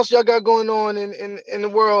else y'all got going on in the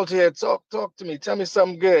world here? Talk to me. Tell me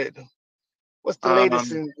something good. What's the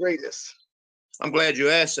latest and greatest? I'm glad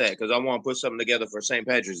you asked that because I want to put something together for St.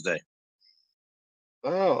 Patrick's Day.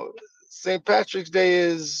 Oh, St. Patrick's Day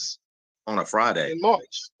is on a Friday. In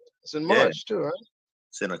March. It's in March too, right?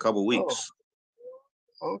 It's in a couple weeks.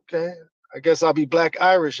 Oh, okay. I guess I'll be Black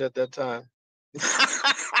Irish at that time.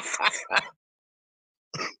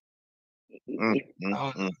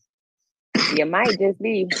 You might just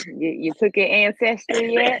be. You took your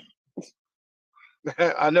ancestry yet?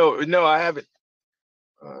 I know. No, I haven't.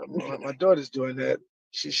 My daughter's doing that.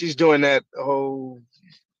 She's doing that whole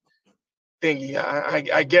thingy.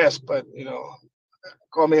 I guess, but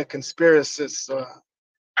call me a conspiracist. I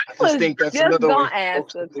just think that's another way. Don't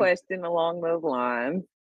ask a question along those lines.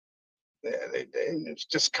 Yeah, they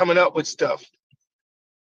just coming up with stuff.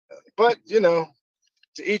 But to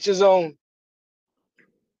each his own.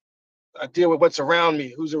 I deal with what's around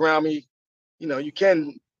me, who's around me. You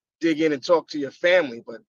can dig in and talk to your family,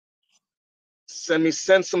 but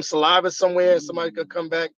send some saliva somewhere, somebody could come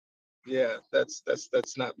back. Yeah, that's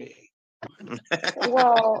not me.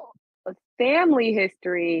 Well, family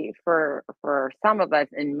history for some of us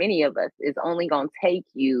and many of us is only going to take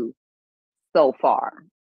you so far.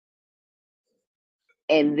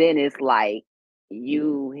 And then it's like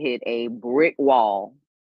you hit a brick wall.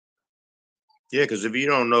 Yeah, because if you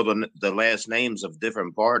don't know the last names of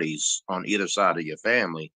different parties on either side of your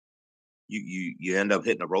family, you end up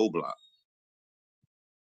hitting a roadblock.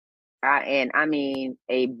 And I mean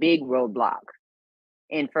a big roadblock.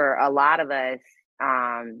 And for a lot of us,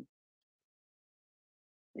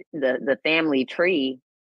 the family tree,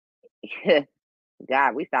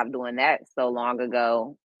 God, we stopped doing that so long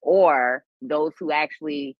ago. Or those who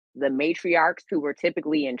actually, the matriarchs who were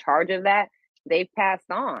typically in charge of that, they've passed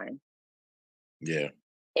on. Yeah.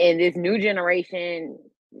 And this new generation,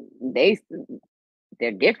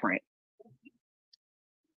 they're different.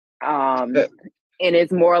 And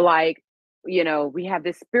it's more like, we have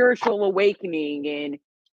this spiritual awakening and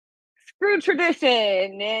screw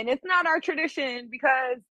tradition, and it's not our tradition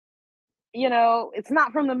because it's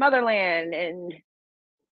not from the motherland, and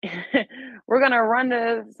we're gonna run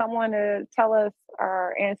to someone to tell us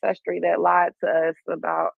our ancestry that lied to us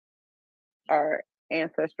about our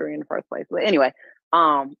ancestry in the first place. But anyway,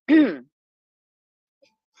 I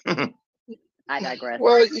digress.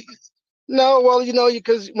 Well, no, well,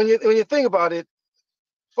 because when you think about it,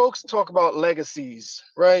 folks talk about legacies,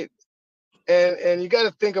 right? And you got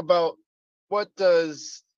to think about what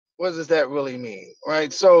does that really mean,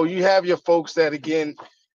 right? So you have your folks that, again,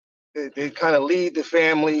 they kind of lead the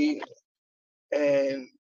family, and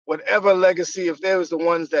whatever legacy, if there was the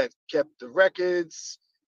ones that kept the records,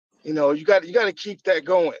 you got to keep that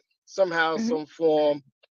going somehow, some form,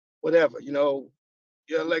 whatever, your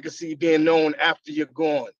legacy being known after you're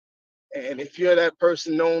gone. And if you're that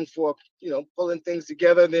person known for, pulling things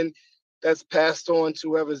together, then that's passed on to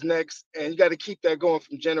whoever's next. And you got to keep that going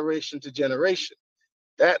from generation to generation.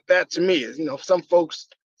 That to me is, some folks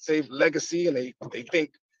say legacy and they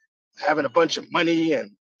think having a bunch of money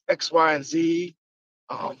and X, Y, and Z.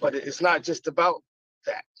 But it's not just about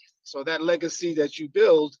that. So that legacy that you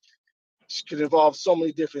build could involve so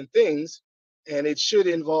many different things. And it should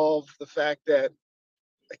involve the fact that,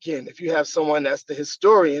 again, if you have someone that's the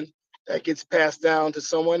historian, that gets passed down to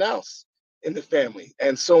someone else in the family,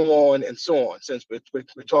 and so on and so on. Since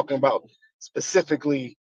we're talking about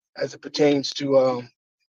specifically as it pertains to,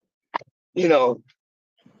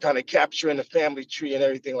 kind of capturing the family tree and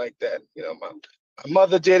everything like that. My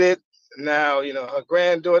mother did it. Now, her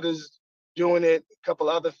granddaughter's doing it. A couple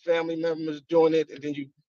other family members doing it, and then you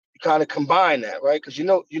kind of combine that, right? Because you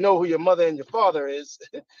know who your mother and your father is,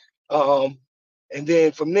 and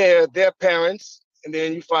then from there, their parents. And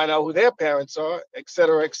then you find out who their parents are, et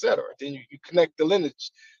cetera, et cetera. Then you connect the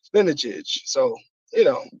lineage. So,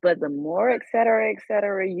 But the more et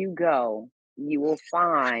cetera, you go, you will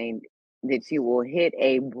find that you will hit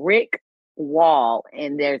a brick wall.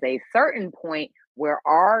 And there's a certain point where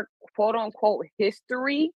our quote unquote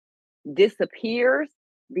history disappears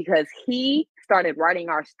because he started writing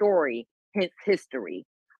our story, his history.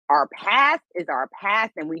 Our past is our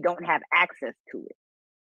past, and we don't have access to it.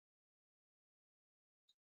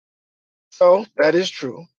 So that is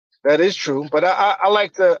true. But I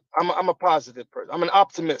like I'm a positive person. I'm an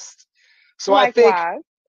optimist. So Likewise. I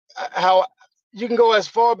think how you can go as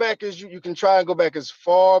far back as you can try and go back as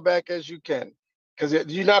far back as you can. Because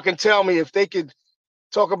you're not going to tell me if they could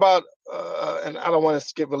talk about, and I don't want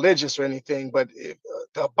to get religious or anything, but if,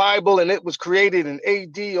 the Bible and it was created in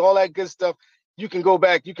AD, all that good stuff, you can go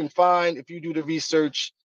back, you can find, if you do the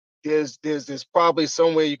research, there's probably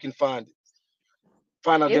somewhere you can find it.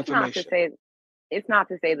 Find out information. It's not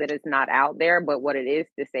to say that it's not out there, but what it is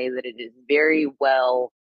to say that it is very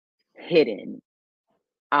well hidden.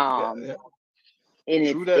 And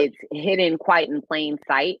it's hidden quite in plain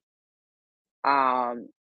sight. And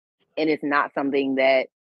it's not something that,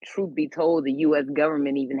 truth be told, the U.S.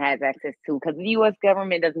 government even has access to, because the U.S.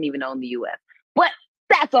 government doesn't even own the U.S. But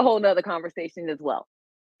that's a whole nother conversation as well.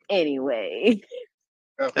 Anyway.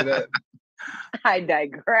 After that. I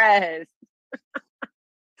digress.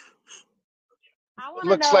 I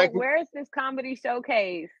want to know, where's this comedy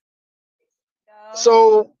showcase?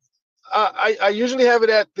 So I usually have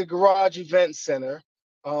it at the Garage Event Center.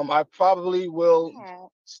 I probably will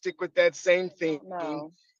stick with that same thing.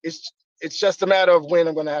 It's just a matter of when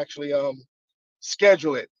I'm going to actually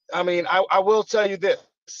schedule it. I mean, I will tell you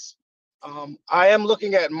this. I am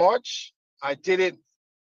looking at March. I did it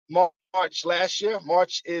March last year.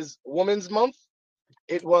 March is Women's Month.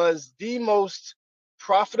 It was the most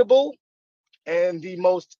profitable and the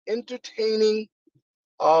most entertaining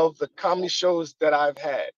of the comedy shows that I've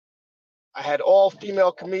had. I had all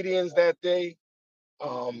female comedians that day.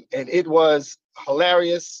 And it was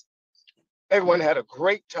hilarious. Everyone had a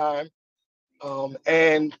great time.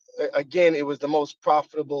 And again, it was the most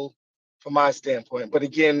profitable from my standpoint. But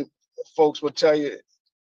again, folks will tell you,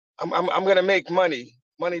 I'm going to make money.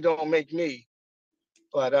 Money don't make me.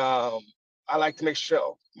 But I like to make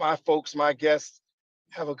sure my folks, my guests,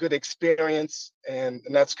 have a good experience, and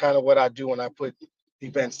that's kind of what I do when I put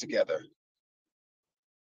events together.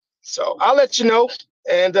 So I'll let you know.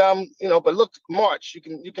 And but look, March, you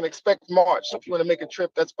can expect March. So if you want to make a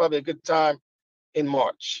trip, that's probably a good time in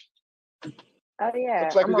March. Oh yeah,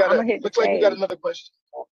 Looks like we got another question.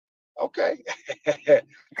 Okay.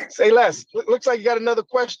 Say less. Looks like you got another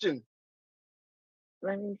question.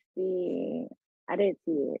 Let me see. I did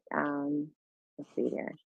see it. Let's see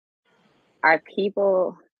here. Are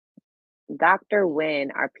people, Dr. Wynn,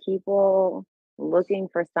 are people looking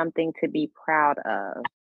for something to be proud of?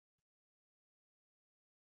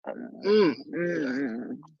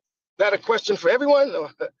 That a question for everyone? Or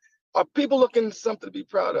are people looking for something to be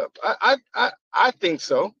proud of? I think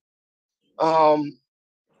so. I'm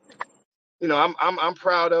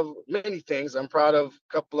proud of many things. I'm proud of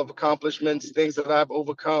a couple of accomplishments, things that I've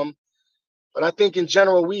overcome. But I think in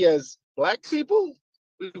general, we as Black people,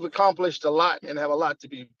 we've accomplished a lot and have a lot to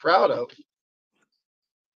be proud of.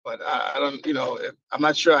 But I don't, I'm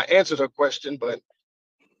not sure I answered her question, but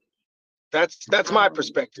that's my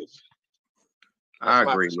perspective. I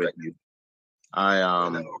agree with you.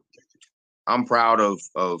 I'm proud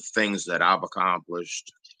of things that I've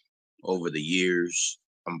accomplished over the years.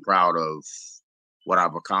 I'm proud of what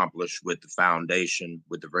I've accomplished with the foundation,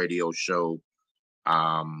 with the radio show.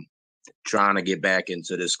 Trying to get back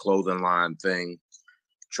into this clothing line thing,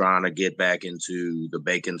 trying to get back into the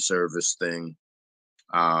bacon service thing.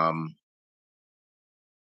 But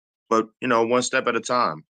one step at a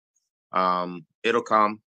time. It'll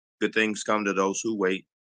come. Good things come to those who wait.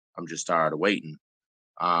 I'm just tired of waiting.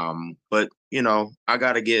 But I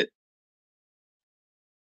gotta get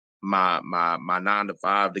my 9 to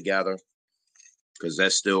 5 together, because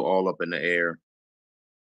that's still all up in the air.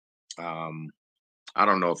 I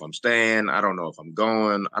don't know if I'm staying. I don't know if I'm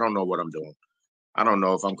going. I don't know what I'm doing. I don't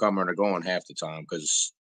know if I'm coming or going half the time,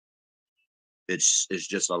 because it's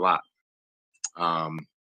just a lot. I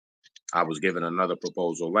was given another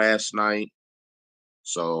proposal last night,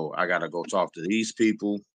 so I got to go talk to these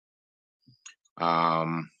people.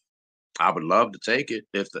 I would love to take it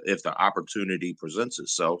if the opportunity presents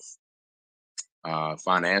itself.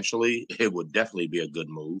 Financially, it would definitely be a good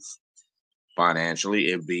move. Financially,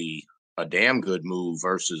 it'd be a damn good move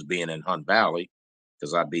versus being in Hunt Valley,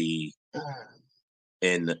 because I'd be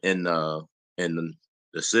in the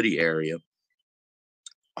city area.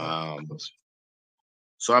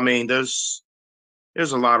 So I mean, there's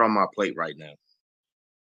a lot on my plate right now.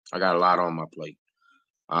 I got a lot on my plate.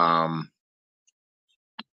 I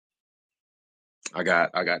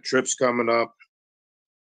got trips coming up.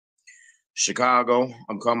 Chicago,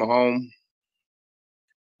 I'm coming home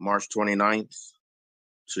March 29th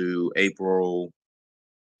to April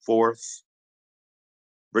 4th.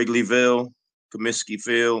 Wrigleyville, Comiskey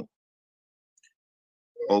Field,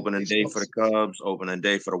 opening day for the Cubs, opening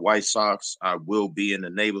day for the White Sox. I will be in the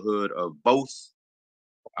neighborhood of both.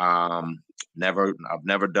 I've never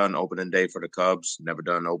done opening day for the Cubs, never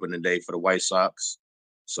done opening day for the White Sox.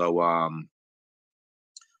 So,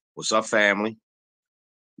 what's up, family?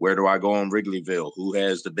 Where do I go in Wrigleyville? Who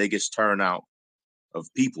has the biggest turnout of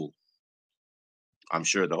people? I'm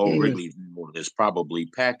sure the whole Wrigleyville is probably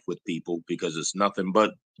packed with people, because it's nothing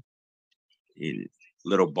but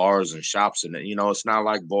little bars and shops, and it's not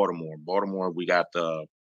like Baltimore. Baltimore, we got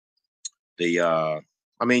you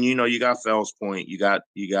got Fells Point, you got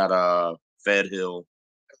Fed Hill,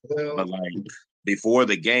 but like before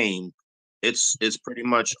the game, it's pretty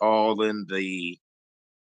much all in the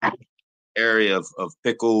area of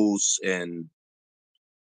Pickles and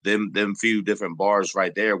them few different bars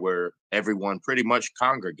right there where everyone pretty much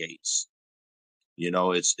congregates.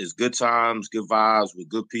 It's good times, good vibes with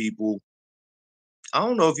good people. I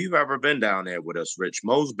don't know if you've ever been down there with us, Rich.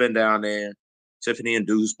 Mo's been down there. Tiffany and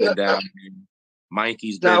Dude's been down there.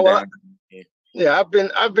 Mikey's been down there. Yeah, I've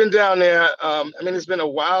been down there. It's been a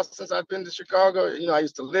while since I've been to Chicago. I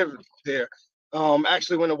used to live there.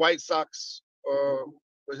 Actually, when the White Sox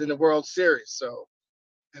was in the World Series,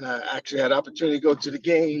 and I actually had the opportunity to go to the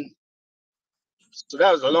game. So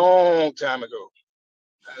that was a long time ago.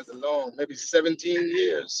 That was maybe 17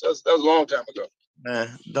 years. That was a long time ago.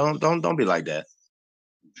 Man, don't be like that.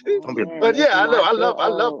 But yeah, I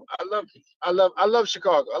love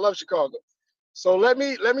Chicago. I love Chicago. So let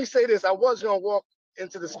me say this. I was gonna walk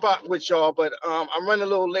into the spot with y'all, but I'm running a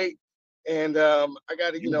little late. And I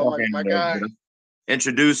got to, my guy.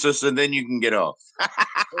 Introduce us, and then you can get off.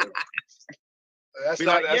 That's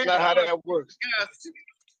not how that works.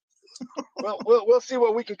 Well, we'll see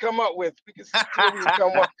what we can come up with. We can see what we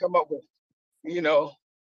can come up with.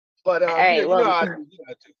 But hey, well, I do.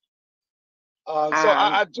 So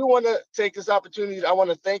I do want to take this opportunity. I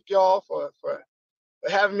want to thank y'all for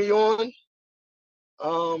having me on.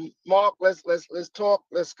 Mark, let's talk.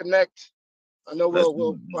 Let's connect. I know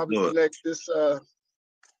we'll probably connect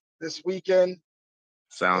this weekend.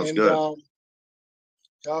 Sounds good.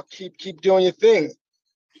 Y'all keep doing your thing.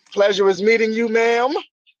 Pleasure is meeting you, ma'am.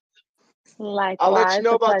 Likewise, I'll let you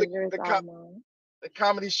know about the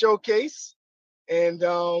comedy showcase, and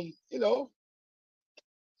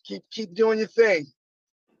keep doing your thing.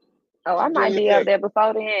 Oh, I might be up there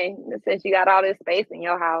before then. Since you got all this space in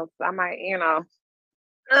your house, I might,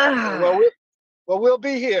 Well, we'll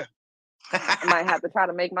be here. I might have to try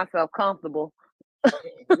to make myself comfortable.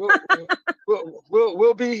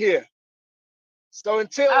 We'll be here. So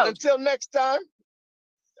until next time,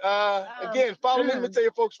 again, follow me. Let me tell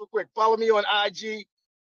you folks real quick. Follow me on IG,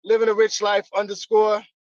 Living a Rich Life _.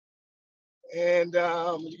 And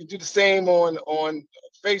you can do the same on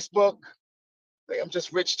Facebook. I'm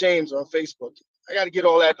just Rich James on Facebook. I got to get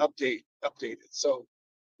all that updated. So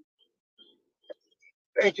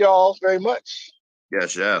thank you all very much.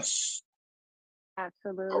 Yes.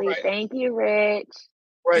 Absolutely. Right. Thank you, Rich.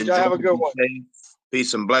 All right, y'all have a good one.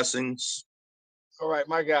 Peace and blessings. All right,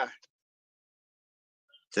 my guy.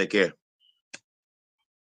 Take care.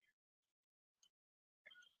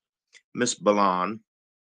 Miss Balan.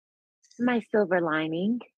 My silver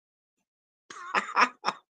lining.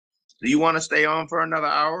 Do you want to stay on for another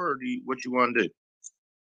hour, or what you want to do?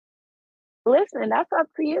 Listen, that's up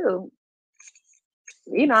to you.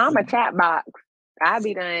 I'm a chat box. I'll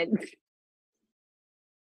be done.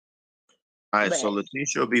 All right, so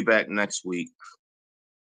Letitia will be back next week.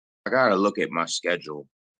 I gotta look at my schedule.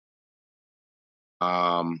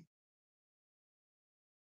 I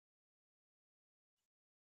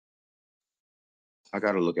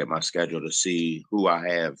gotta look at my schedule to see who I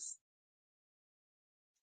have.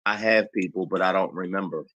 I have people, but I don't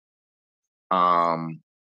remember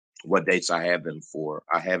what dates I have them for.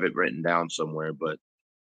 I have it written down somewhere, but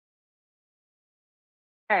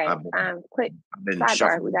all right. Quick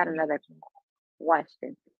sidebar. We got another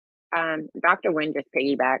question. Dr. Wynn just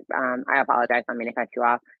piggybacked. I apologize. I mean to cut you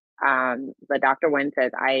off. But Dr. Wynn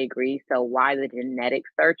says, I agree. So why the genetic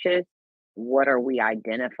searches? What are we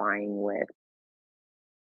identifying with?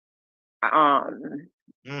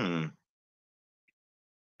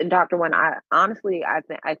 Dr. Wynn, I honestly, I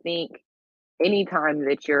think anytime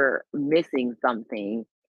that you're missing something,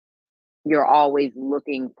 you're always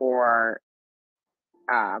looking for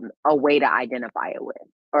a way to identify it with,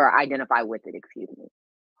 or identify with it, excuse me.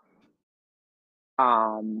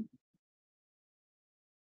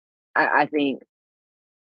 I think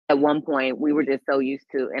at one point we were just so used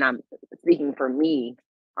to, and I'm speaking for me,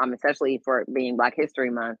 especially for being Black History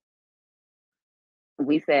Month,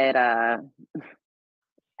 we said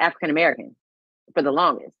African American for the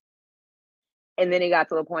longest. And then it got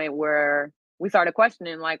to a point where we started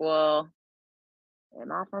questioning, like, well,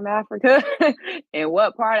 am I from Africa? And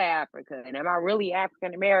what part of Africa? And am I really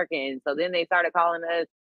African American? So then they started calling us,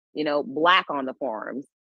 Black on the forums.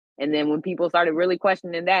 And then when people started really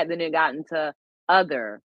questioning that, then it got into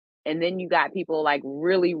other. And then you got people like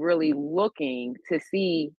really, really looking to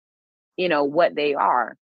see, what they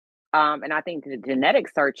are. And I think the genetic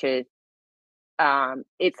searches,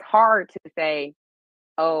 it's hard to say,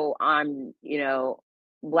 oh, I'm,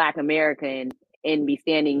 Black American, and be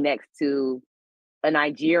standing next to a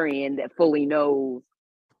Nigerian that fully knows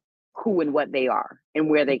who and what they are and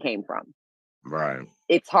where they came from. Right.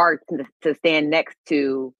 It's hard to stand next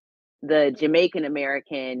to the Jamaican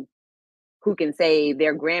American who can say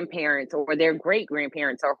their grandparents or their great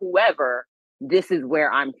grandparents or whoever, this is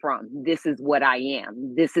where I'm from. This is what I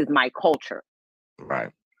am. This is my culture.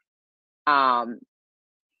 Right.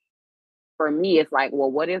 For me, it's like,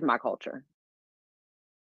 well, what is my culture?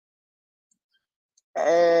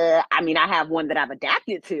 I mean, I have one that I've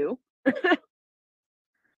adapted to,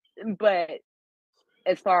 but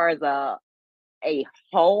as far as a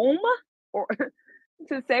home or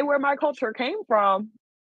to say where my culture came from,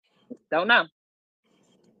 don't know.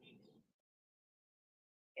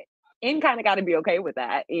 And kind of got to be okay with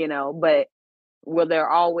that, but will there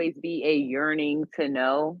always be a yearning to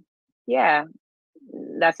know? Yeah.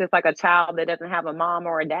 That's just like a child that doesn't have a mom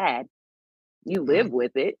or a dad. You live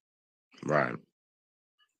with it. Right.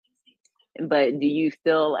 But do you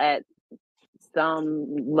still at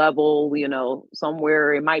some level, you know,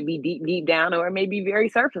 somewhere it might be deep down, or it may be very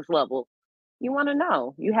surface level. You want to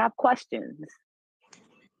know. You have questions.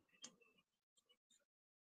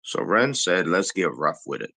 So Ren said, let's get rough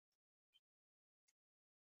with it.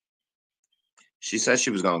 She said she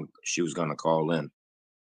was gonna call in.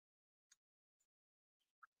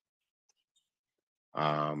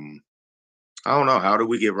 I don't know. How do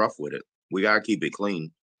we get rough with it? We gotta keep it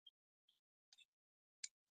clean.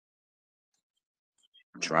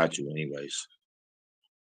 Try to, anyways.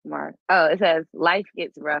 Mark. Oh, it says life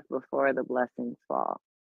gets rough before the blessings fall.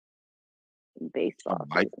 Baseball.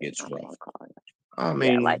 Life gets rough. I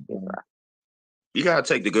mean, yeah, life gets rough. You gotta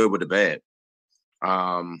take the good with the bad.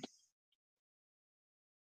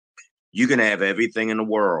 You can have everything in the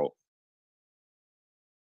world.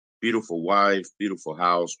 Beautiful wife, beautiful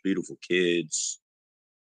house, beautiful kids.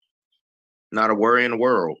 Not a worry in the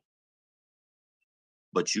world.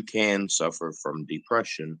 But you can suffer from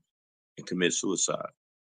depression and commit suicide.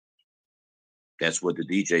 That's what the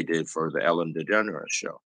DJ did for the Ellen DeGeneres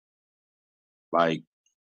show. Like,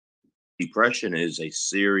 depression is a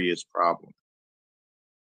serious problem.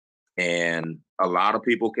 And a lot of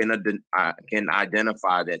people can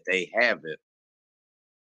identify that they have it.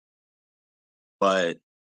 But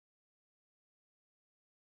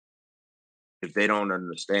if they don't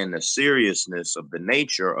understand the seriousness of the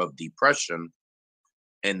nature of depression,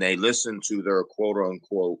 and they listen to their quote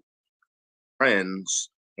unquote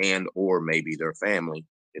friends and or maybe their family,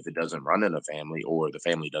 if it doesn't run in a family or the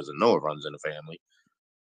family doesn't know it runs in a family,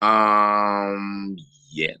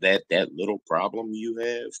 yeah, that little problem you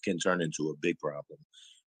have can turn into a big problem.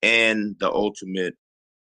 And the ultimate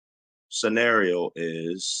scenario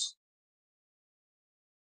is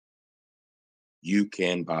you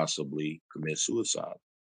can possibly commit suicide.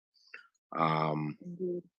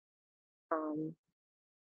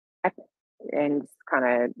 And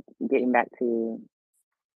kind of getting back to,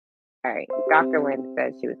 all right, Dr. Wynn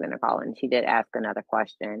said she was going to call, and she did ask another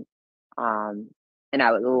question. And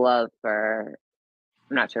I would love for,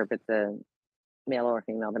 I'm not sure if it's a male or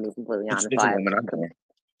female, to be completely honest.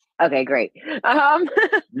 Okay, great. I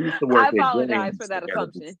apologize for that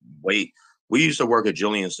assumption. Wait, we used to work at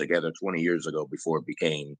Jillian's together 20 years ago before it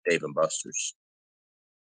became Dave & Buster's.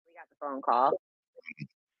 We got the phone call.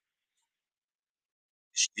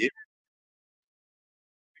 Shit.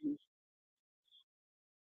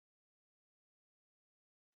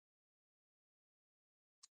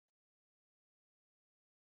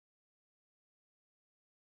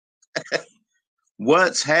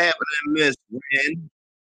 What's happening, Miss Wynn?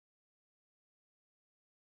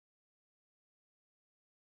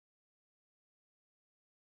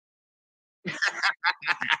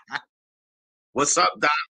 What's up,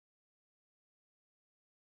 Doc?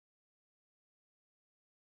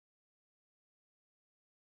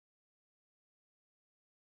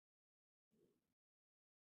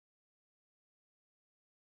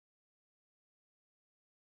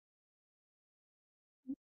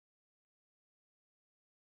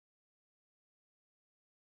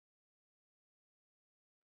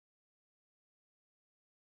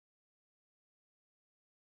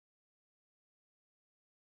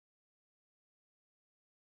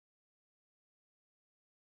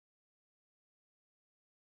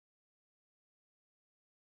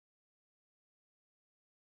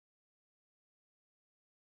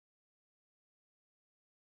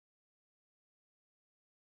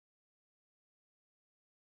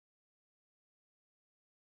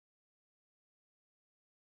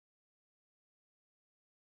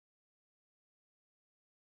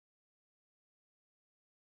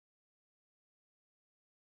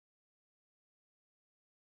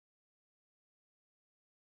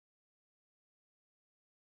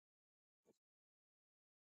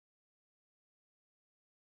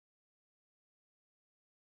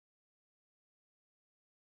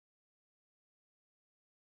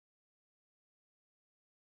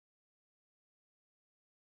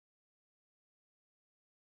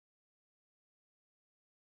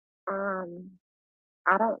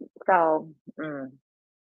 I don't, so for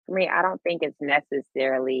me, I don't think it's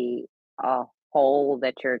necessarily a hole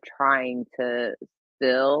that you're trying to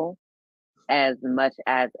fill as much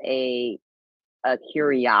as a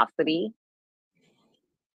curiosity.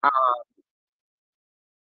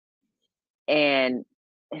 And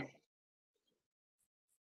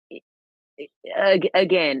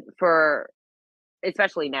again, for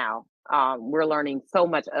especially now, we're learning so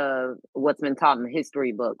much of what's been taught in the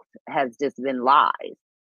history books has just been lies.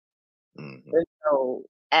 Mm-hmm. So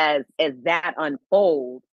as that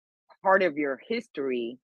unfolds, part of your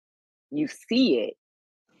history, you see it,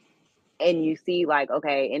 and you see like,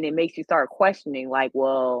 okay, and it makes you start questioning like,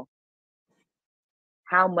 well,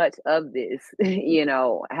 how much of this,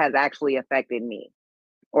 has actually affected me,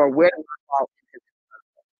 or where do I fall into?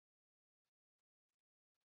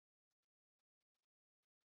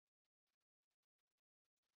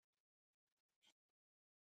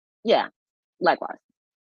 Yeah, likewise.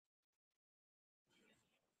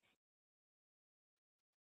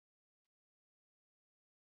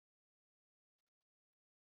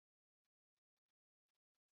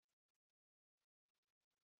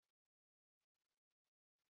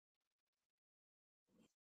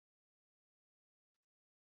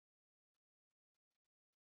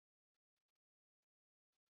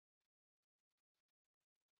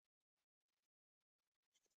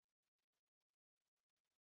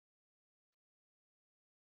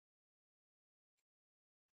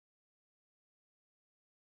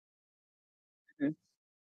 Mhm,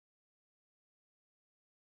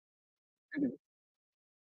 mhm.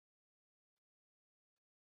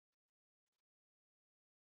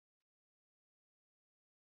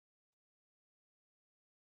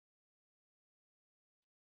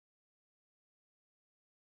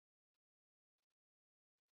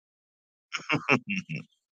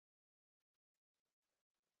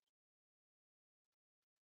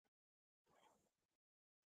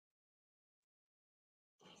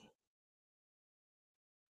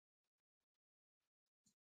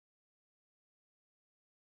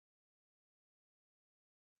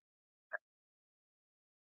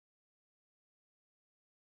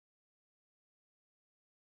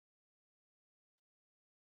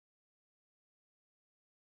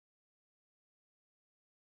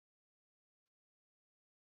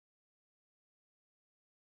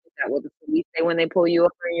 Is that what the police say when they pull you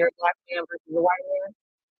over and you're a black man versus a white man?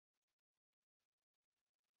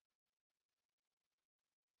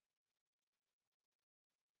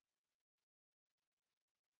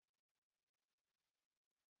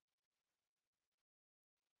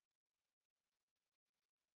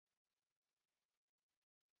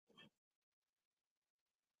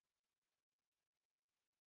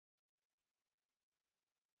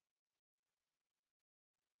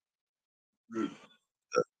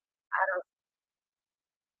 I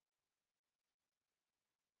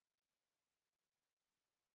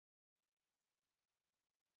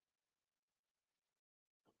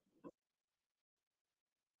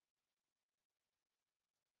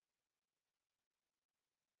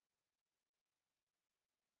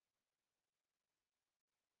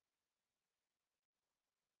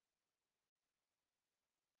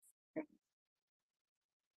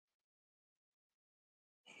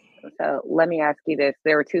don't. So let me ask you this: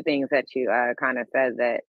 there were two things that you kind of said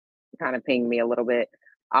that kind of pinged me a little bit.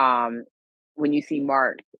 Um, when you see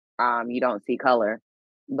Mark, you don't see color,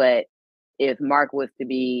 but if Mark was to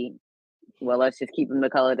be, well, let's just keep him the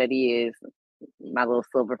color that he is, my little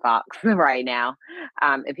silver fox right now.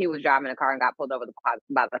 If he was driving a car and got pulled over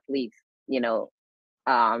by the police, you know,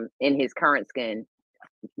 in his current skin,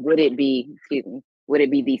 would it be, excuse me, would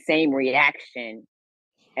it be the same reaction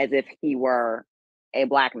as if he were a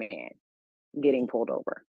black man getting pulled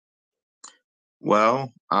over?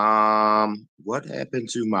 Well, what happened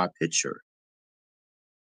to my picture?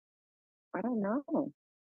 I don't know.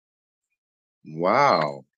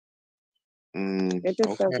 Wow. It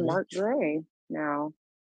just says Okay. Mark Gray now.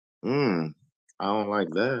 Mm, I don't like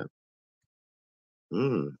that.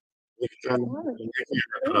 Mm. What? Your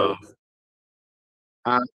camera cut off.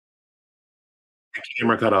 Uh, Your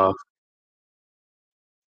camera cut off.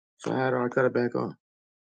 so how do I cut it back on?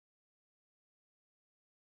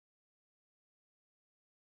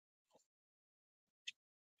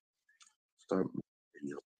 Start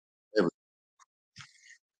video. There we-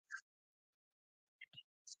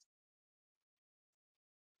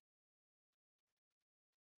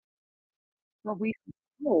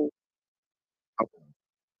 Well, oh,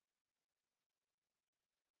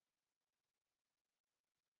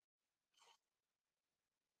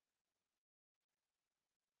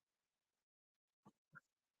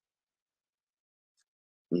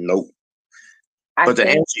 Nope. I But think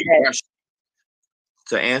that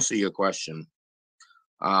to answer your question,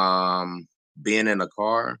 um, being in a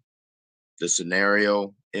car, the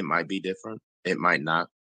scenario, it might be different. It might not.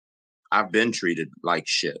 I've been treated like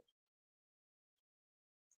shit.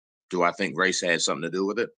 Do I think race had something to do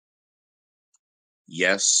with it?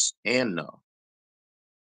 Yes and no.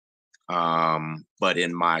 But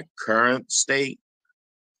in my current state,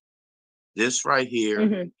 this right here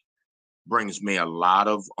mhm, brings me a lot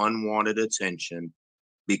of unwanted attention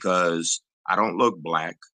because I don't look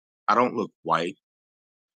black. I don't look white.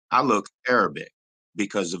 I look Arabic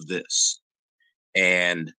because of this.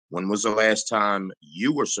 And when was the last time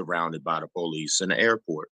you were surrounded by the police in the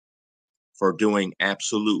airport for doing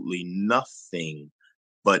absolutely nothing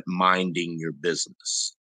but minding your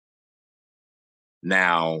business?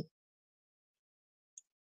 Now,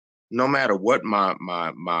 no matter what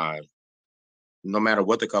no matter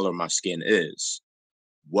what the color of my skin is,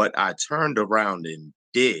 what I turned around and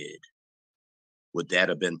did, would that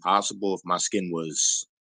have been possible if my skin was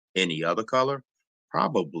any other color?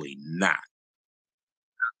 Probably not.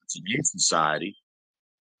 Today's society,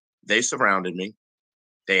 they surrounded me.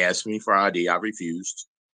 They asked me for ID. I refused.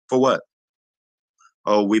 For what?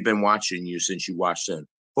 Oh, we've been watching you since you watched in.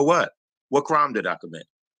 For what? What crime did I commit?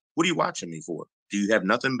 What are you watching me for? Do you have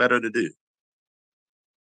nothing better to do?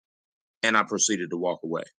 And I proceeded to walk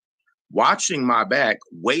away. Watching my back,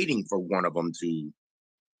 waiting for one of them to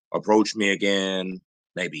approach me again,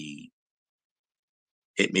 maybe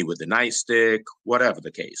hit me with the nightstick, whatever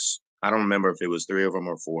the case. I don't remember if it was 3 of them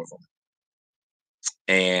or 4 of them.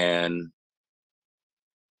 And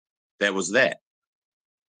that was that.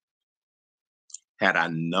 Had I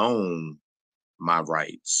known my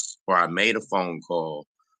rights, or I made a phone call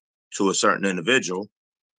to a certain individual,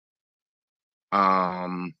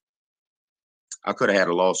 I could have had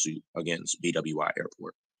a lawsuit against BWI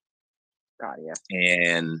Airport. God, yeah.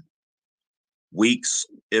 And weeks,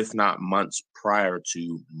 if not months prior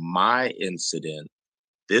to my incident,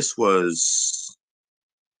 this was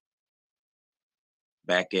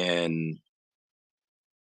back in,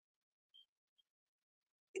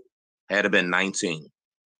 had to been 19,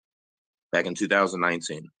 back in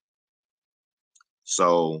 2019.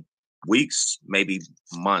 So weeks, maybe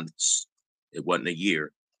months, it wasn't a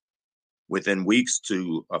year. Within weeks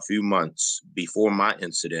to a few months before my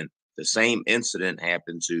incident, the same incident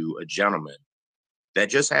happened to a gentleman that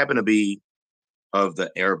just happened to be of the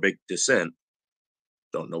Arabic descent.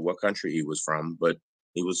 Don't know what country he was from, but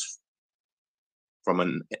he was from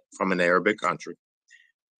an Arabic country.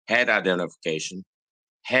 Had identification,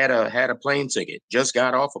 had a plane ticket, just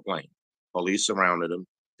got off a plane. Police surrounded him.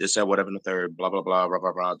 This, that, whatever, and the third, blah, blah, blah, blah,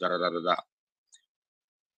 blah, blah, da, da, da, da, da.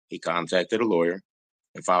 He contacted a lawyer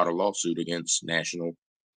and filed a lawsuit against National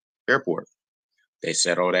Airport. They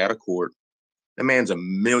settled out of court. The man's a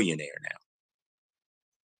millionaire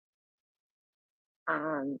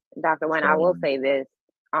now. Dr. Wayne, I will say this.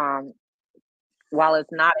 While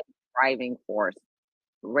it's not a driving force,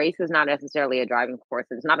 race is not necessarily a driving force.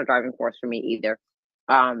 It's not a driving force for me either.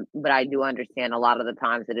 But I do understand a lot of the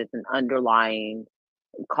times that it's an underlying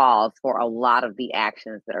cause for a lot of the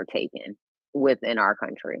actions that are taken within our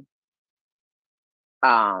country.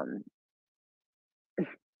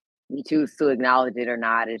 You choose to acknowledge it or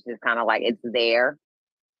not, it's just kind of like it's there.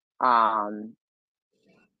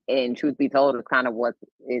 And truth be told, it's kind of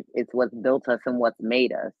it's what's built us and what's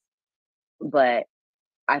made us. But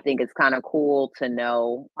I think it's kind of cool to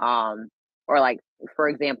know, or like, for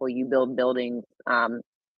example, you build buildings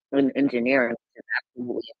in engineering, which is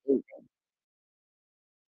absolutely amazing.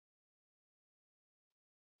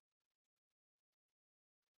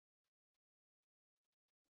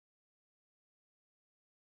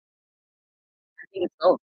 I think it's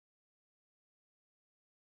both.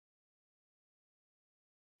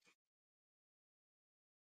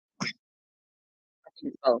 I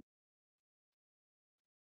think it's both.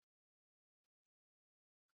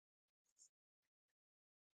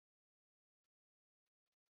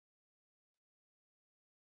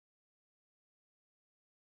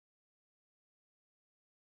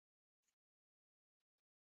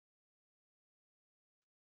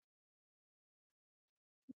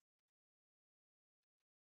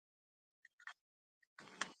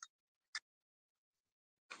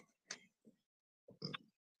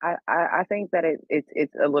 I think that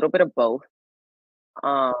it's a little bit of both.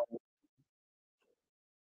 Um,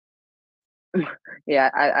 yeah,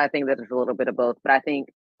 I think that it's a little bit of both, but I think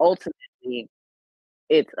ultimately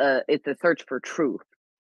it's a search for truth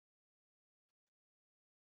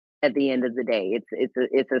at the end of the day.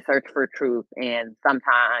 It's a search for truth, and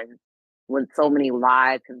sometimes when so many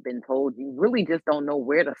lies have been told, you really just don't know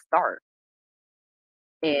where to start.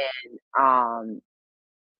 And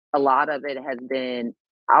a lot of it has been,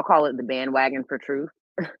 I'll call it the bandwagon for truth,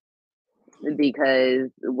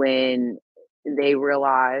 because when they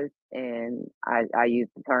realize, and I use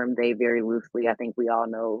the term they very loosely, I think we all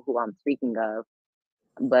know who I'm speaking of,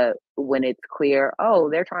 but when it's clear, oh,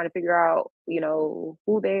 they're trying to figure out,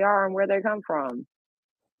 who they are and where they come from.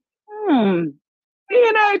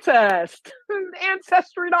 DNA test.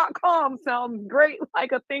 Ancestry.com sounds great,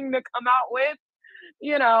 like a thing to come out with.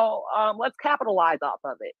 Let's capitalize off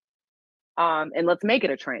of it. And let's make it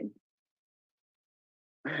a trend.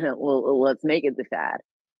 well, let's make it the Shad.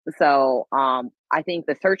 So, I think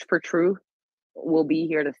the search for truth will be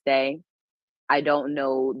here to stay. I don't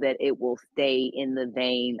know that it will stay in the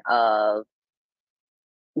vein of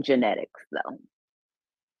genetics, though.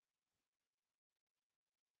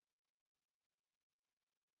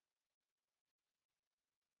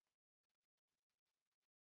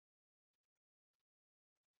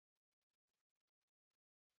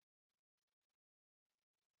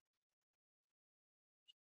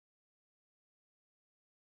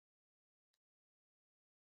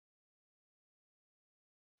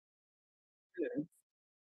 Mhm,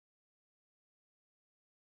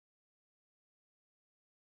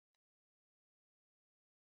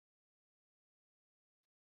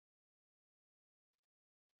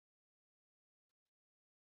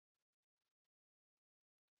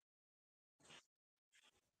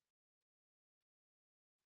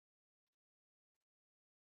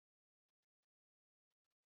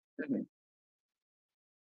 mhm.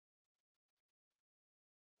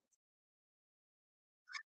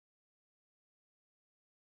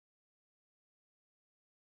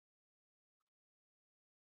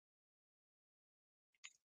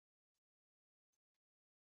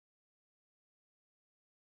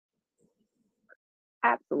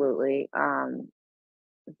 Absolutely.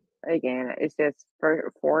 Again, it's just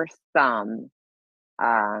for some,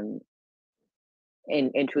 um,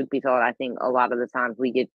 and truth be told, I think a lot of the times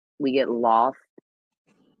we get lost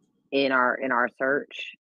in our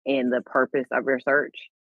search, in the purpose of your search.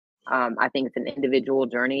 I think it's an individual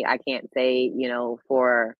journey. I can't say,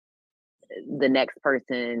 for the next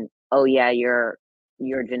person, oh yeah, your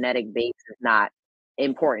genetic base is not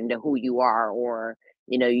important to who you are, or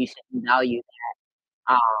you shouldn't value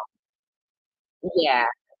that. Yeah,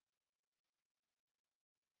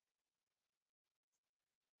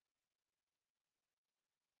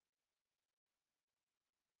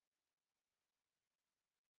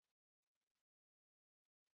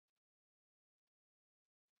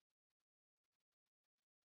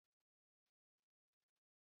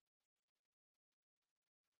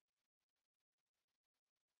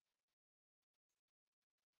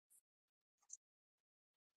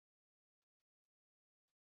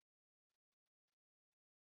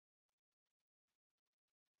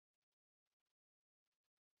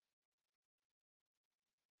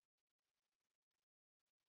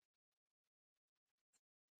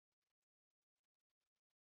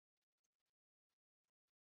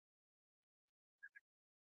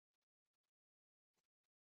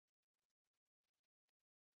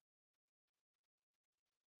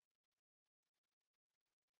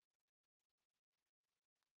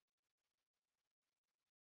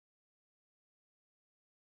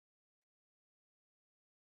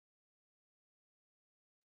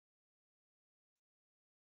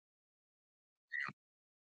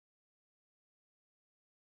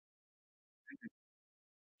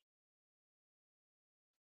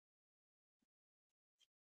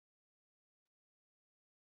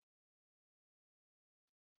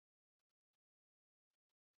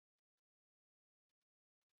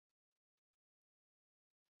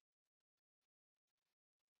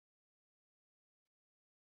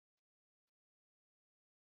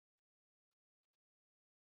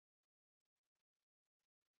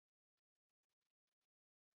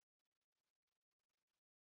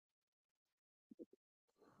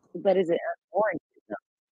 but is it unwarranted though?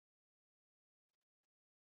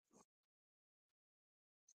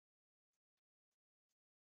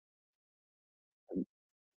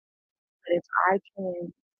 But if I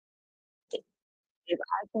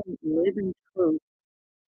can live in truth,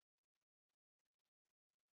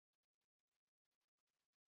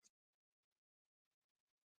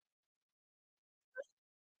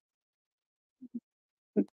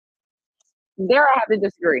 there I have to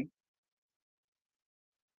disagree.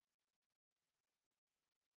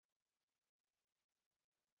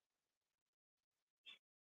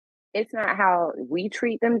 It's not how we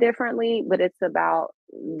treat them differently, but it's about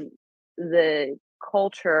the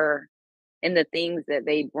culture and the things that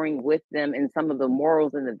they bring with them, and some of the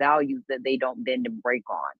morals and the values that they don't bend and break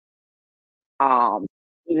on.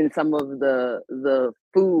 Even some of the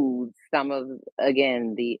foods, some of,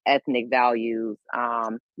 again, the ethnic values,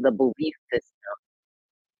 the belief system.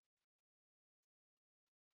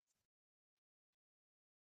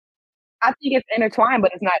 I think it's intertwined,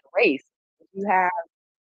 but it's not race. You have,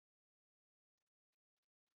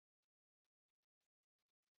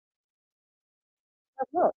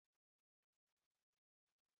 look,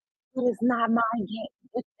 but it's not my game.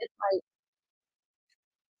 It's like,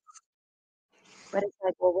 but it's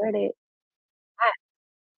like, well, where did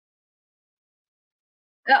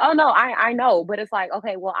I Oh no, I know, but it's like,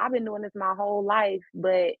 okay, well, I've been doing this my whole life,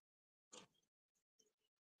 but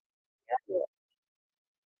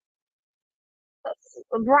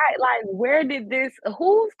right, like where did this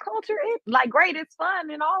whose culture is like great, it's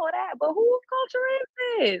fun and all of that, but whose culture is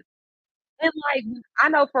this? And like I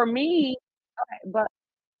know for me, okay, but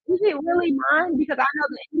is it really mine? Because I know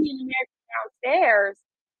the Indian American downstairs,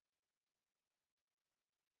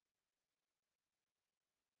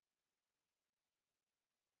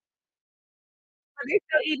 are they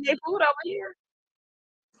still eating their food over here?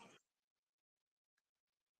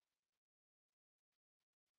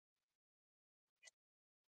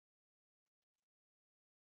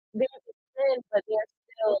 There's a trend, but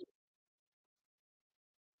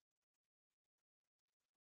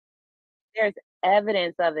there's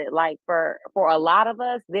evidence of it. Like for a lot of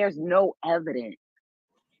us, there's no evidence.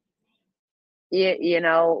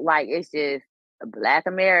 Like it's just a black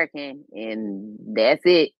American and that's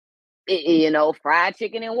it. Fried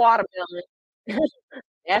chicken and watermelon.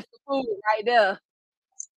 That's the food right there.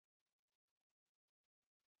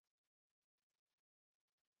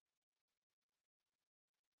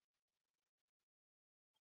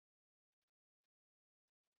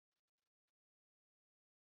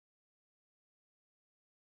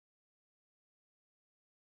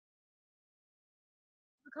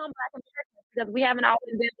 Become black Americans because we haven't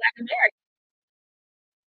always been black Americans.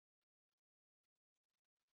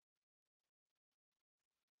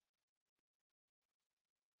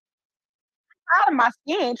 Proud of my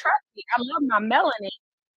skin, trust me. I love my melanin.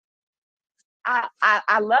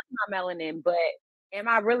 I love my melanin, but am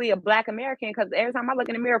I really a black American? Because every time I look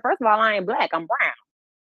in the mirror, first of all, I ain't black, I'm brown.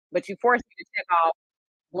 But you force me to check off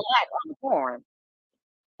black on the form,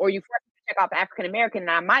 or you force me to check off African American,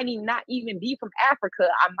 and I might not even be from Africa.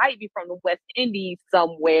 I might be from the West Indies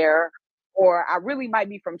somewhere, or I really might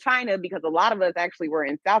be from China because a lot of us actually were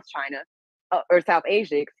in South China or South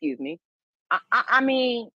Asia, excuse me. I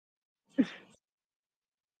mean,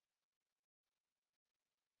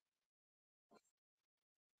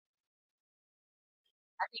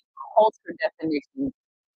 I think culture definition.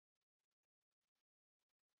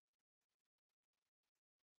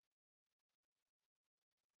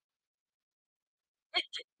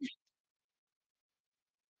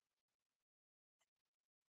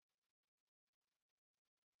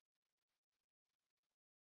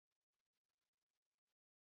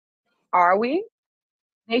 Are we?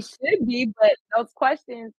 They should be, but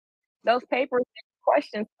those papers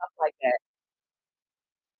question stuff like that.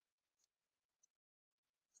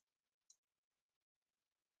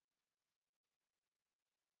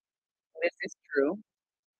 This is true.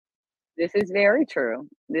 This is very true.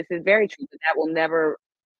 This is very true, but that will never.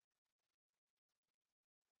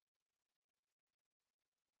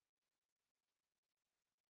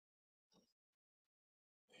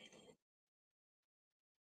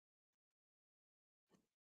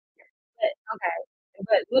 But okay,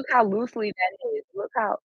 but look how loosely that is.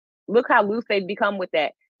 Look how loose they've become with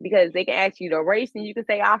that because they can ask you the race and you can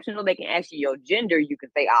say optional. They can ask you your gender, you can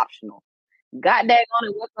say optional. God dang on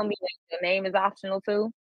it, what's gonna be next? Your name is optional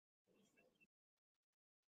too.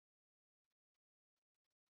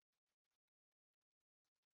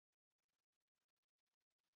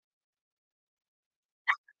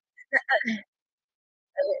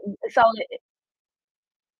 So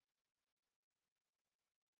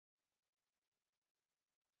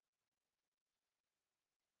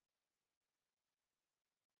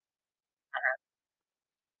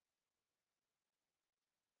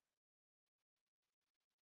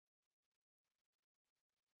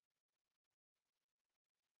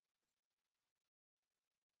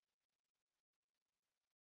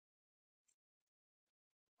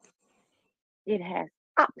it has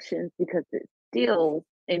options because it steals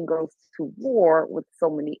and goes to war with so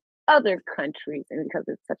many other countries, and because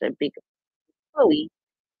it's such a big bully.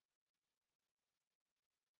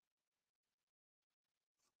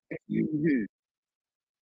 Mhm.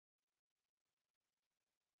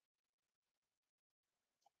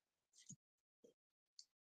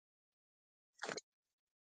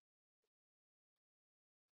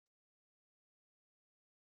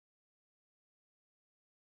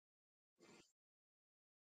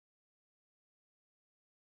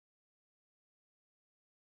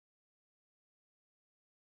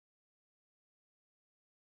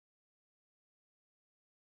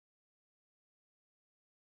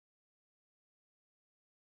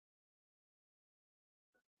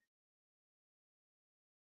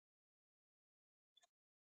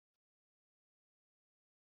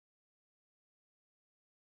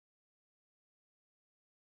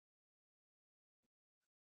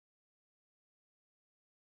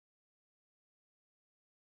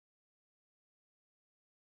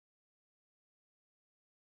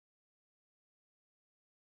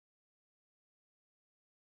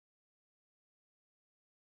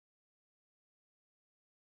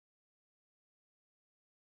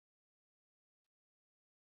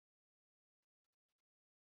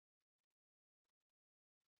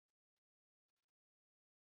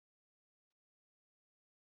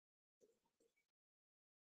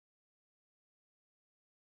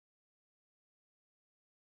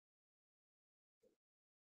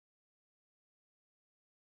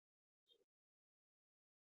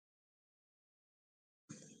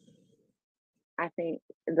 I think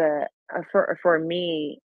for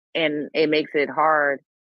me, and it makes it hard.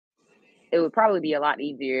 It would probably be a lot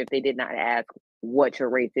easier if they did not ask what your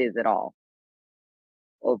race is at all,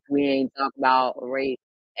 or if we ain't talk about race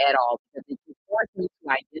at all, because if you force me to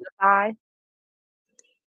identify,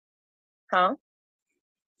 huh?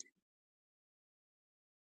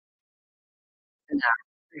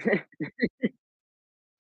 No.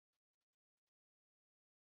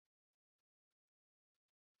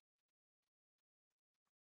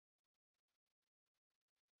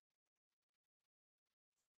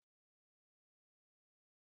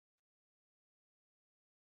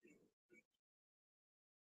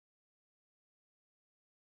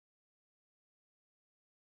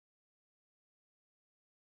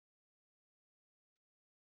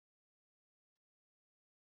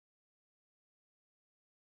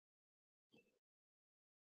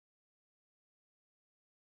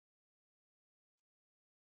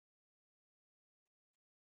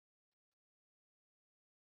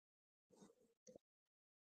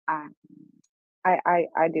 I,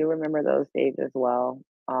 I do remember those days as well.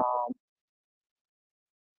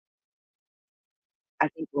 I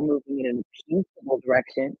think we're moving in a peaceful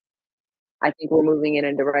direction. I think we're moving in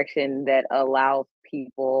a direction that allows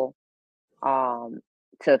people um,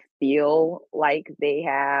 to feel like they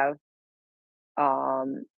have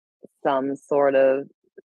um, some sort of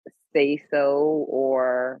say so,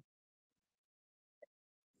 or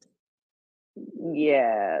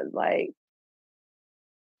yeah, like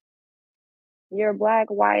you're black,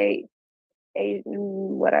 white, Asian,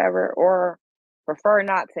 whatever, or prefer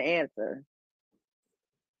not to answer.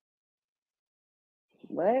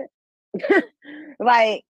 What?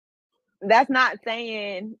 Like, that's not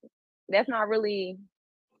saying, that's not really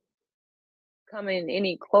coming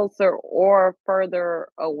any closer or further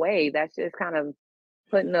away. That's just kind of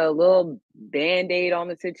putting a little band-aid on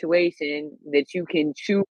the situation that you can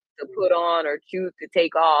choose to put on or choose to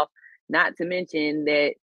take off. Not to mention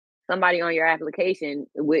that somebody on your application,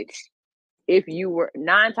 which if you were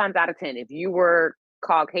 9 times out of 10, if you were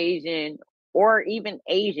Caucasian or even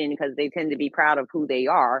Asian, because they tend to be proud of who they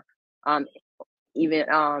are, um, even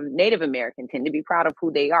Native American tend to be proud of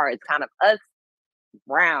who they are. It's kind of us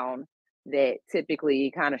brown that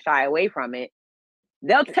typically kind of shy away from it.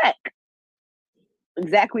 They'll check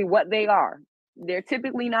exactly what they are. They're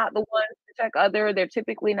typically not the ones to check other. They're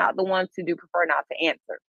typically not the ones to do prefer not to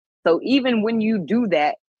answer. So even when you do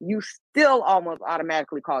that, you still almost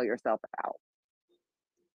automatically call yourself out.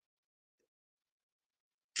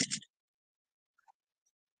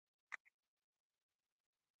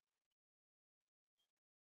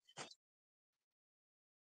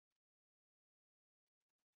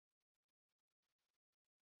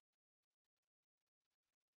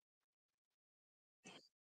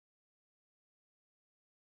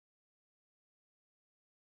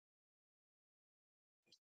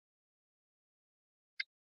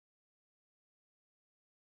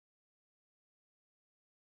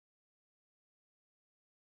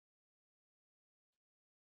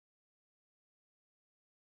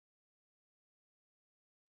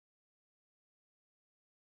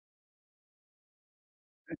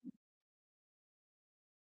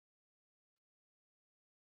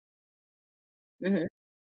 Mhm.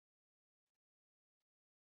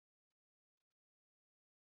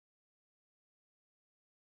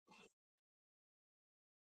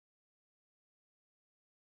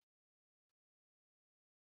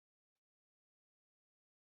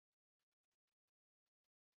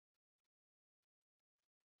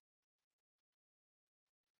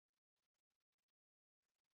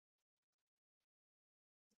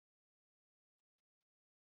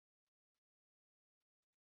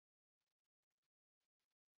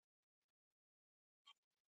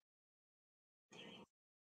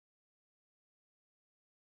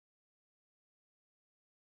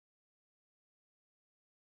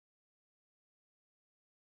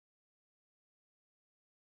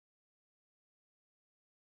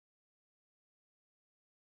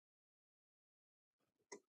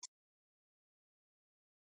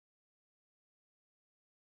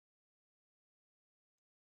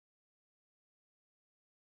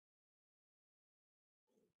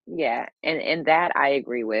 Yeah, and that I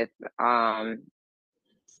agree with. Um,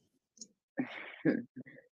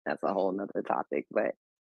 that's a whole nother topic, but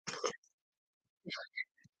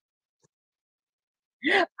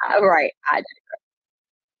right.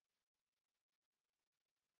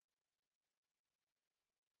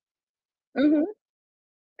 Mhm.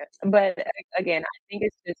 But again, I think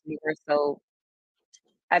it's just more so.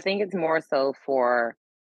 I think it's more so for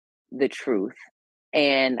the truth.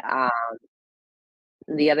 And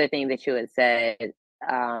the other thing that you had said,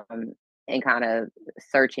 um, and kind of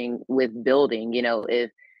searching with building.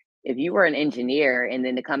 If you were an engineer and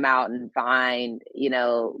then to come out and find,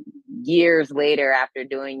 years later after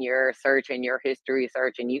doing your search and your history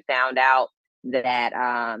search, and you found out that,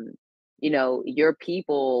 your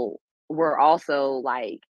people were also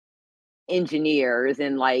like engineers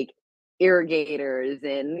and like irrigators,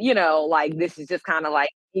 and, like this is just kind of like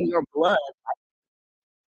in your blood.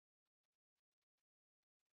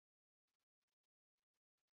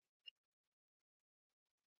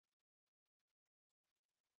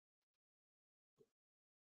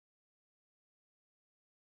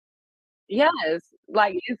 Yes,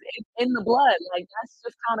 like it's in the blood. Like that's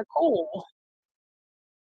just kind of cool.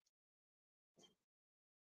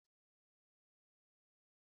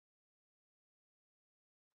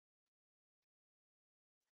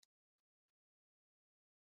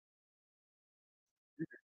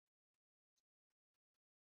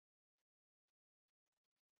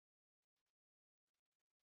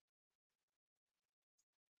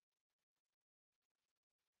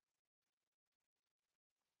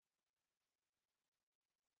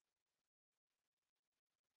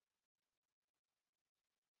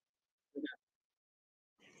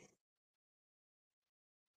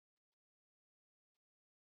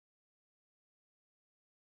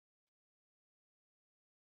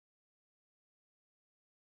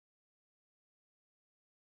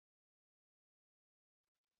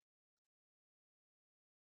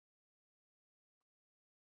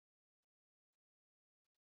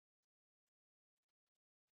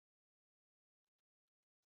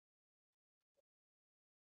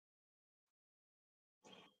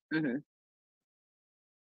 Mhm.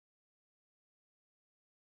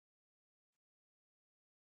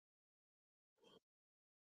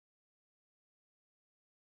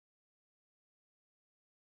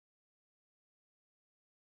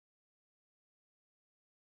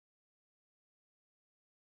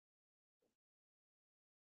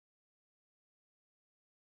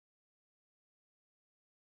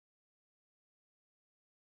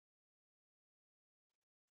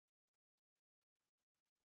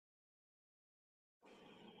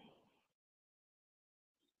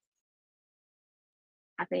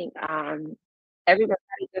 I think, everybody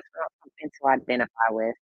just wants something to identify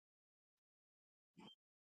with.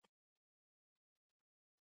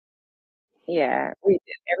 Yeah,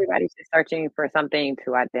 everybody's just searching for something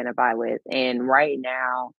to identify with, and right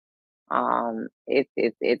now,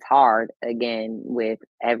 it's hard again with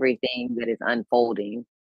everything that is unfolding,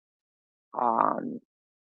 um,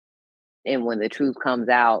 and when the truth comes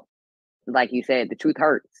out, like you said, the truth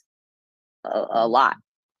hurts a lot.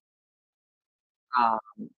 Um,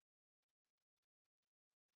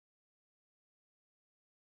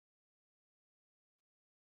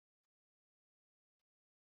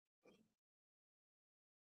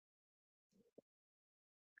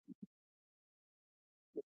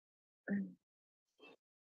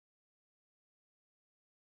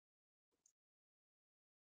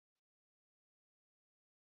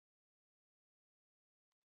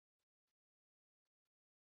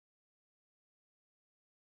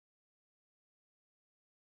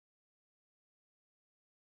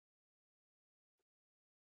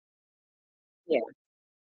 yeah,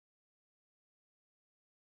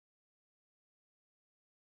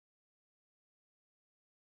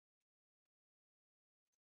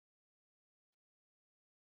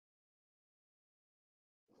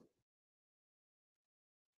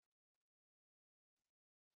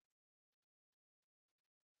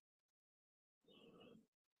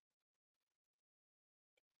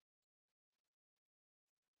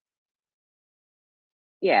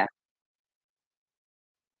 yeah,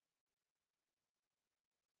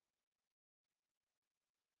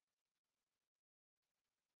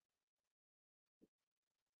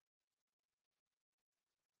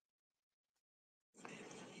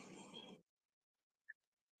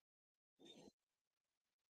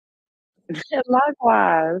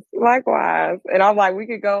 likewise, likewise, and I'm like, we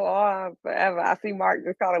could go on forever. I see Mark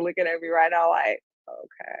just kinda looking at me right now like,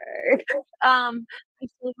 "Okay." Um,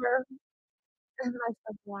 thanks for nice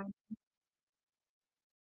stuff,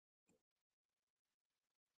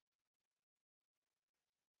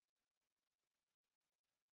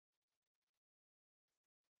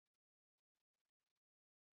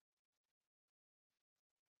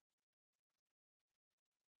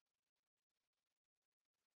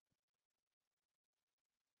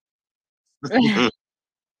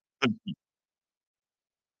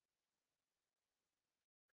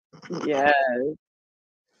 Yeah.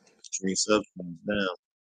 Three substance down.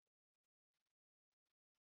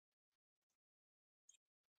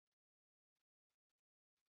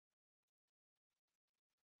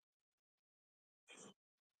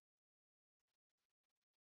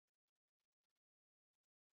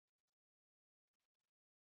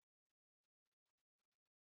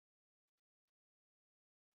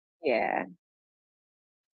 Yeah.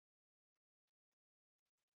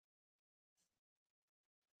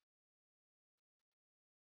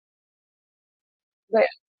 But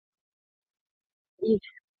yeah,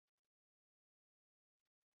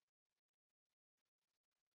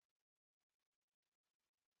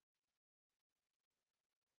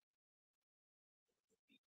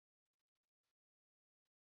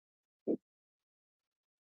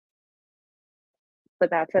 but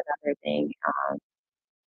that's another thing.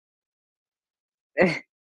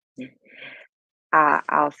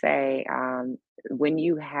 I'll say, when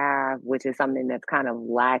you have, which is something that's kind of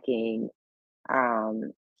lacking,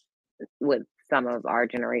 um, with some of our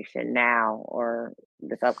generation now or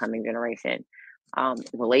this upcoming generation,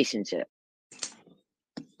 relationship.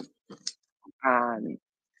 Um,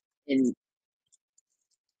 and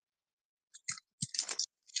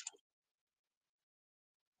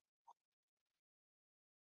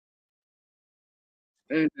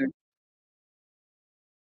mhm.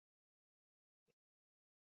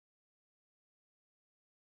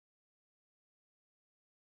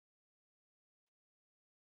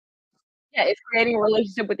 Yeah, it's creating a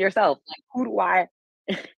relationship with yourself. Like, who do I?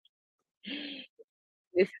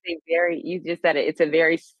 This is a very, you just said it. It's a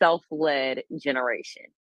very self-led generation.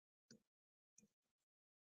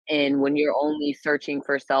 And when you're only searching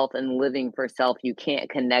for self and living for self, you can't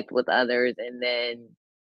connect with others. And then,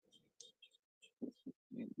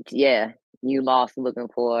 yeah, you lost looking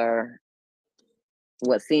for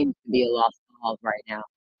what seems to be a lost cause right now.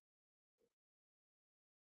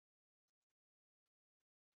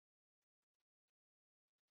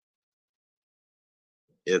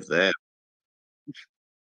 If that.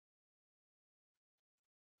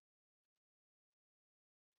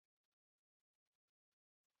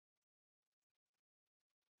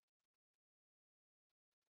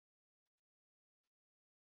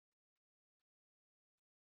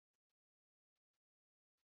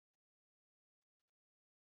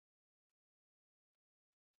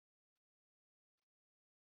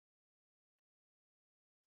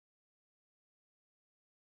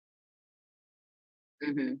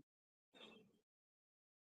 Hmm.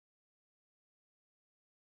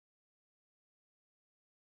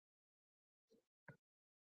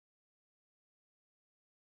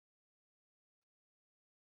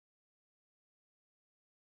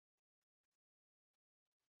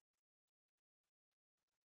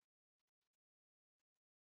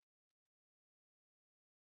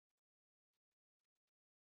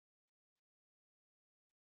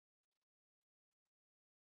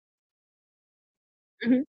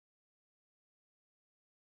 Hmm.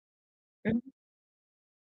 Hmm.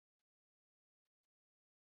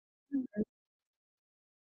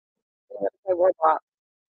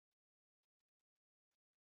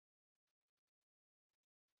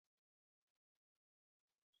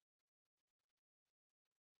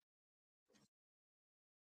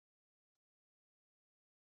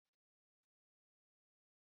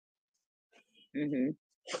 Hmm.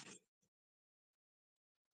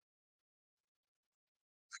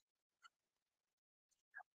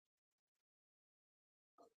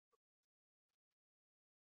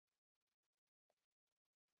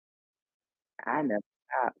 I never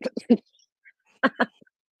stopped.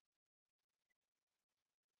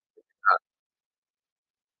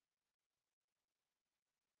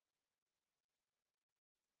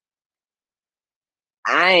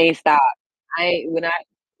 I ain't stopped. I ain't when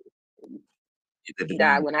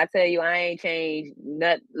I tell you I ain't changed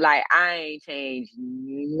like I ain't changed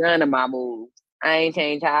none of my moves. I ain't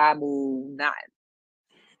changed how I move.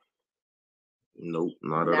 Nope,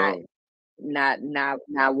 not at Not all.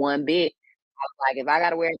 not one bit. I was like, if I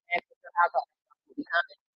gotta wear a jacket, I'll go.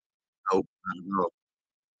 Nope, not at all.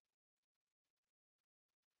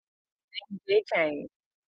 Big change.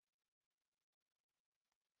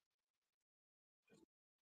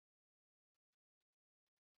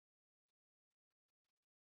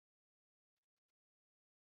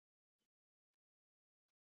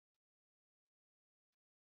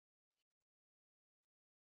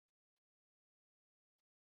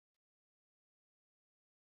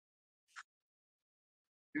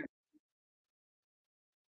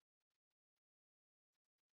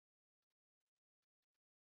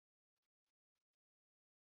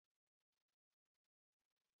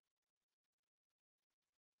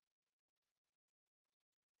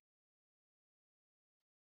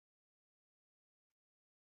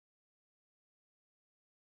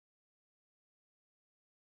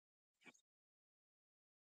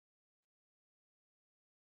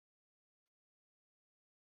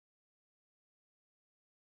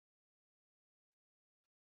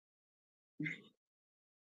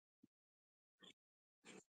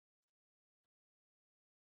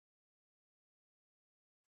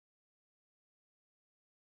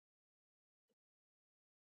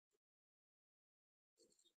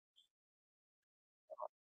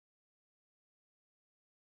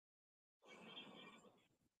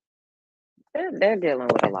 They're dealing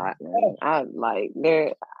with a lot, man. I like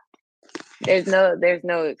there's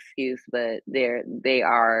no excuse, but they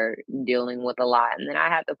are dealing with a lot, and then I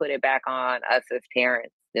have to put it back on us as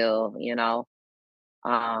parents still,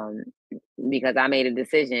 um, because I made a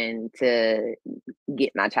decision to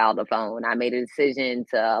get my child a phone. I made a decision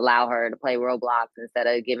to allow her to play Roblox instead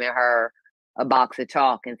of giving her a box of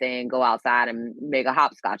chalk and saying go outside and make a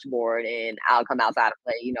hopscotch board and I'll come outside and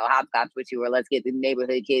play, hopscotch with you, or let's get the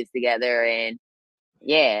neighborhood kids together and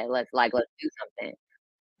yeah, let's do something.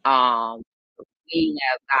 Um, we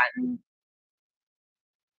have gotten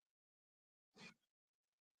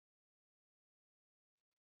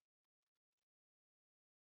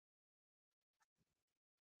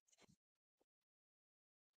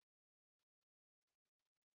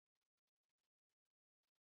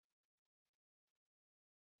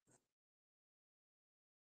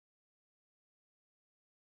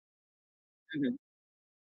mhm,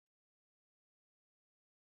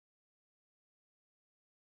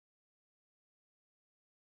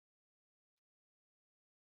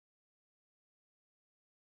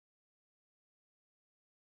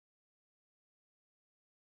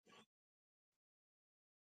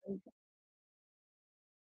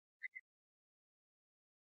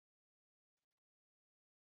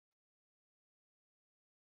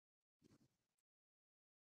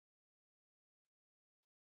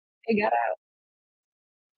 they got out,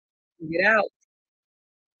 get out,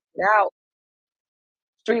 get out.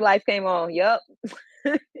 Street life came on. Yup.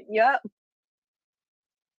 Yup.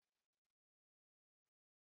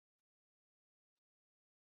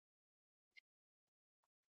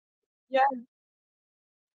 Yeah.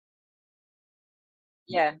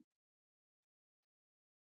 Yeah.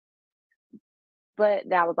 But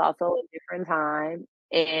that was also a different time.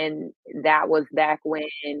 And that was back when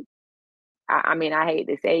I mean, I hate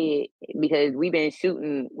to say it because we've been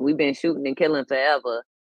shooting and killing forever.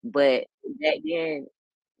 But back then,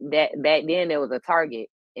 back then there was a target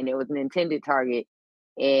and there was an intended target,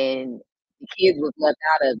 and the kids was left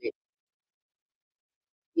out of it.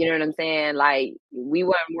 You know what I'm saying? Like we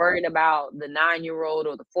weren't worried about the 9-year old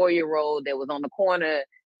or the 4-year old that was on the corner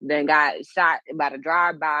then got shot by the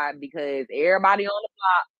drive by because everybody on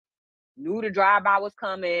the knew the drive by was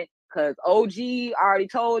coming because OG already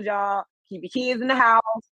told y'all keep your kids in the house.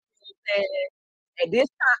 And at this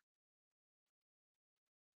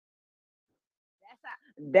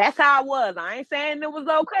that's how it was. I ain't saying it was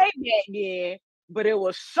okay back then, but it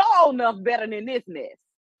was sure enough better than this mess.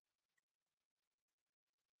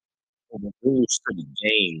 The rules to the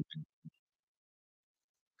game.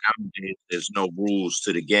 Nowadays, there's no rules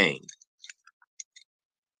to the game.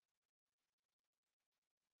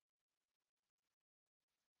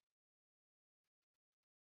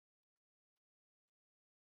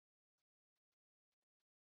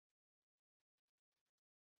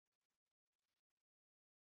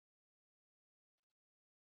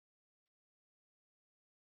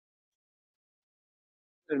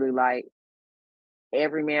 Literally, like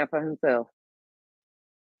every man for himself.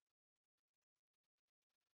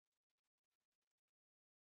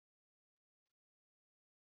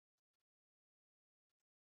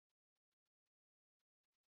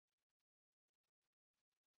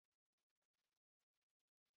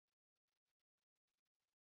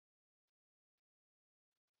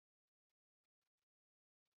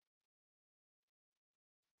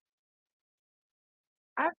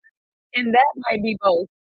 I, and that might be both.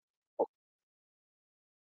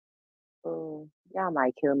 Y'all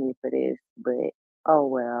might kill me for this, but oh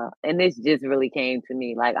well. And this just really came to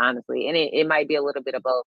me, like honestly, and it might be a little bit of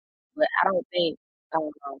both. But I don't think um,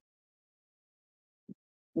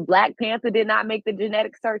 Black Panther did not make the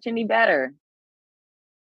genetic search any better.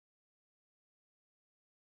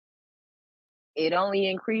 It only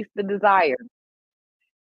increased the desire.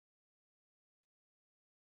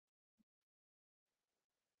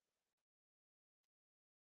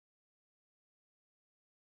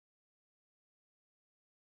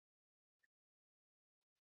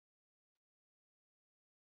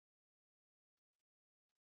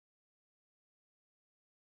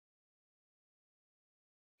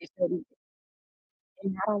 It showed-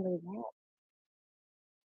 and not only that,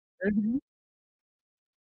 mhm,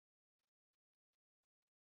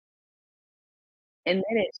 and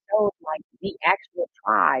then it showed like the actual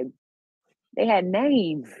tribe. They had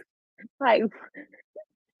names. Like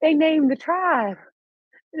they named the tribe.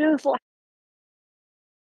 And it was like,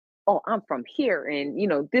 oh, I'm from here, and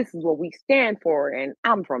this is what we stand for, and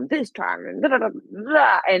I'm from this tribe, and da, da, da,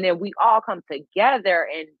 da. And then we all come together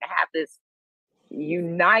and have this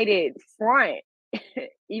united front,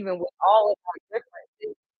 even with all of our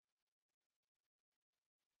differences.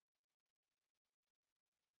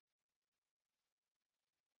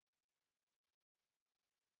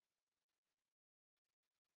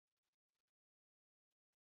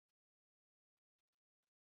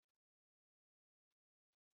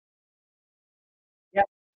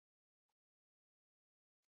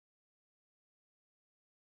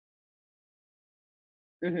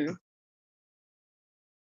 Mm-hmm.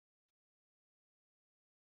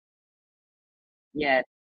 Yes.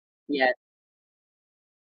 Yes.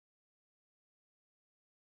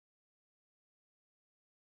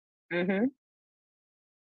 Mm-hmm.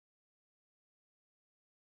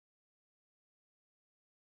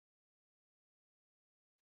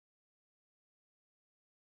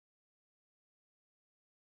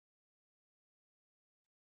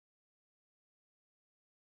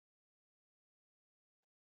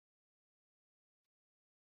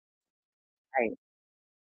 Right.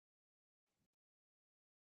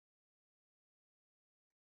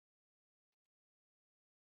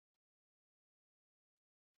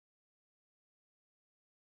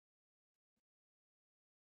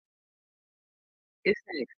 It's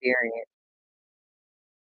an experience.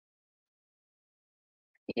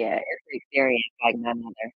 Yeah, it's an experience like none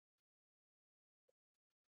other.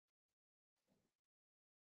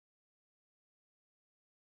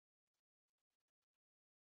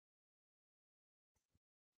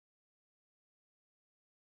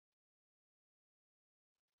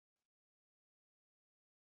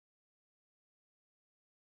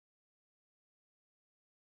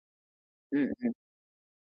 Mm-hmm.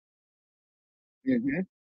 Mm-hmm.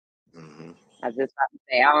 Hmm. I was just about to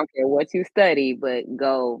say, I don't care what you study, but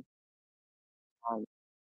go. Um,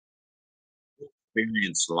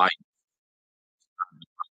 Experience life.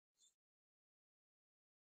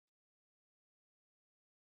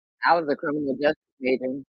 I was a criminal justice major.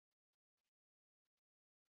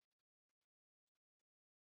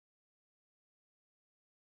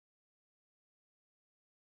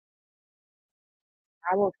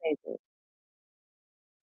 I will take it.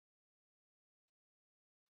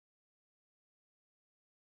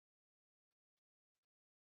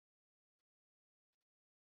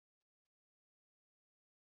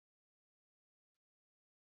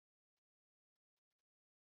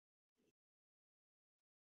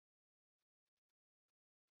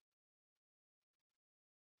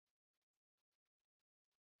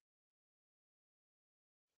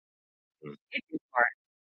 If you are.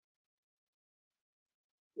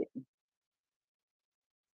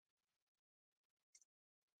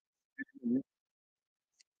 Mhm.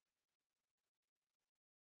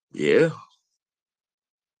 Yeah.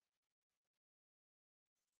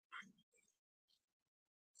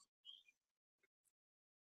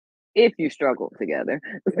 If you struggle together.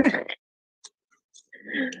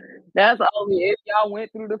 That's only if y'all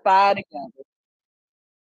went through the fire together.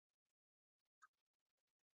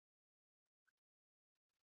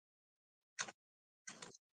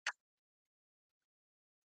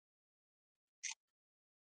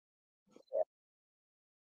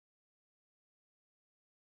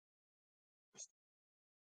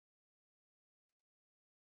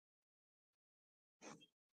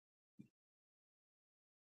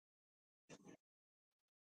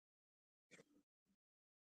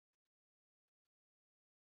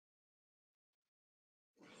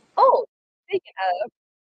 Oh, speaking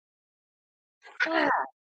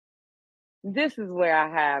of, this is where I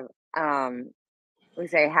have we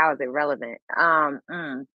say how is it relevant?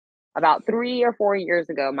 About 3 or 4 years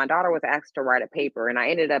ago, my daughter was asked to write a paper, and I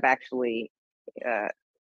ended up actually uh,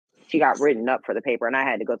 she got written up for the paper, and I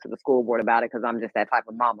had to go to the school board about it because I'm just that type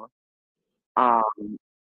of mama. Um,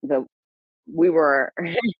 the we were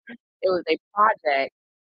it was a project.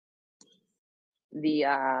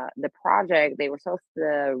 The project they were supposed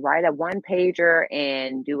to write a one pager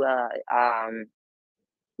and do a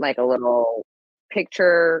like a little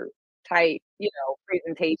picture type,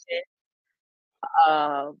 presentation.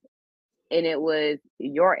 Uh, and it was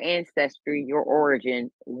your ancestry, your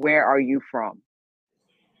origin. Where are you from?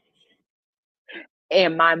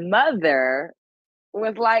 And my mother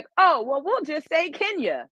was like, "Oh, well, we'll just say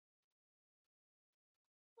Kenya."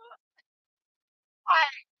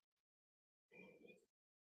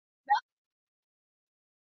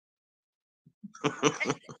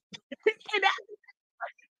 And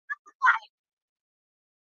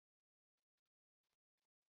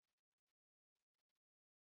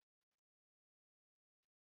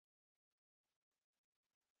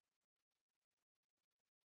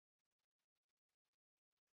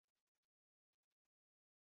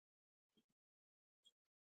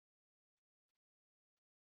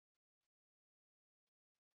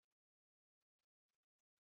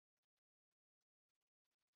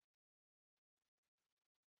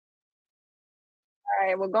all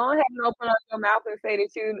right, well, go ahead and open up your mouth and say that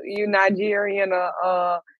you Nigerian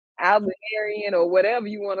or Albanian or whatever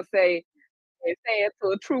you want to say, and say it to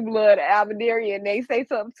a true blood Albanian, and they say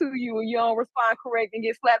something to you and you don't respond correct and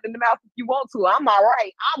get slapped in the mouth if you want to. I'm all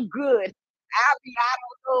right. I'm good. I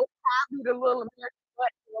don't know. I'll be the little American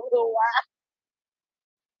butt. Some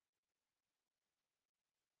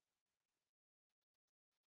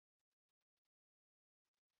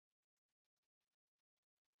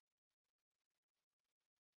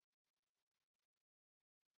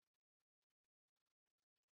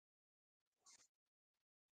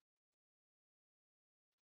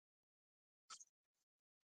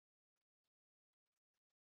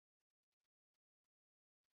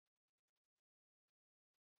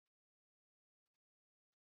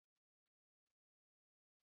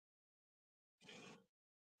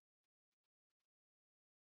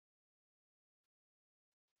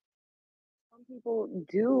people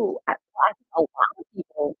do. A lot of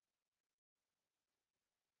people,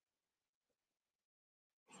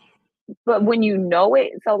 but when you know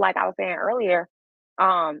it, so like I was saying earlier,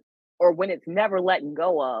 um, or when it's never letting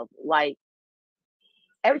go of, like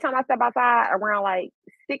every time I step outside around like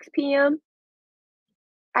 6 p.m.,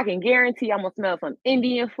 I can guarantee I'm gonna smell some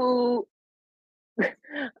Indian food.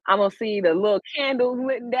 I'm gonna see the little candles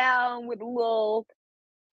lit down with the little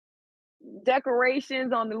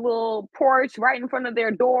decorations on the little porch right in front of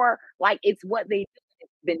their door. Like it's what they do.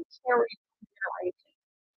 It's been carried from generation.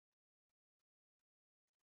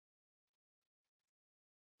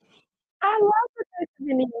 I love the taste of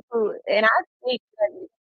Indian food, and I think that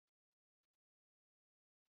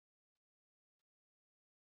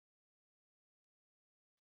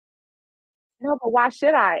no, but why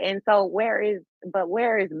should I? And so where is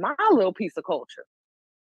my little piece of culture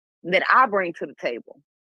that I bring to the table?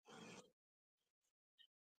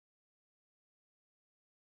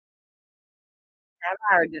 Have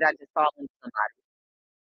I, or did I just fall into somebody?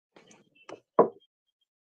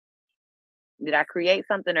 Did I create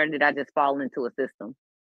something, or did I just fall into a system?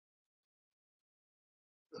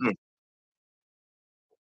 Hmm.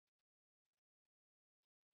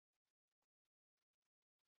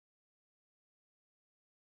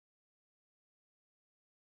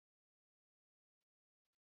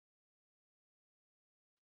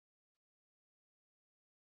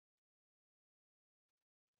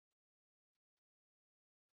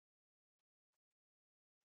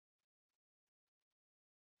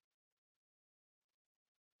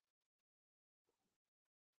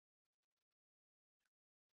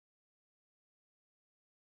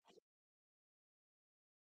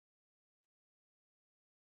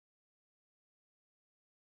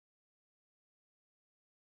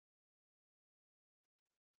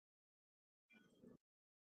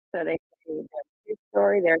 So they say there's his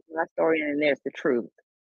story, there's my story, and then there's the truth.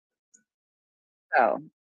 So,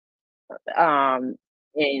 um,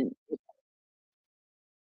 and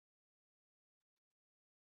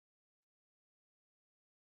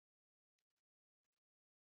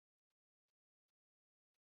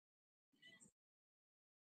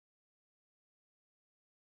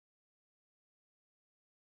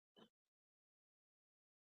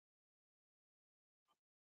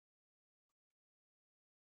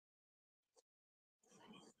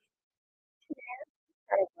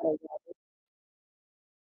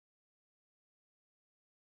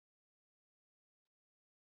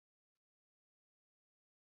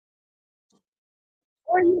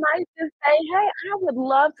or you might just say, "Hey, I would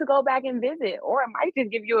love to go back and visit," or it might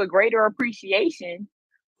just give you a greater appreciation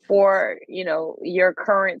for, your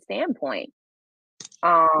current standpoint.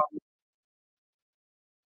 Um,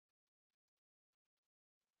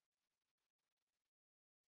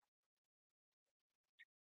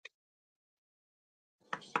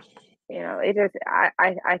 it just I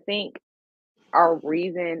think our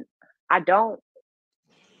reason I don't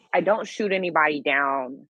I don't shoot anybody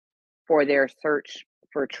down for their search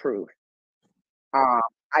for truth. Um,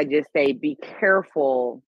 I just say be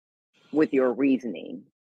careful with your reasoning.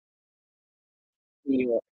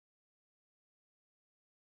 You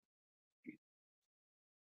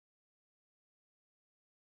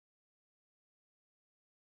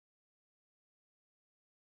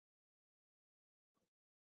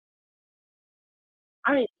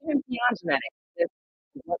I mean, even beyond genetics, just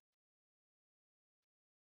what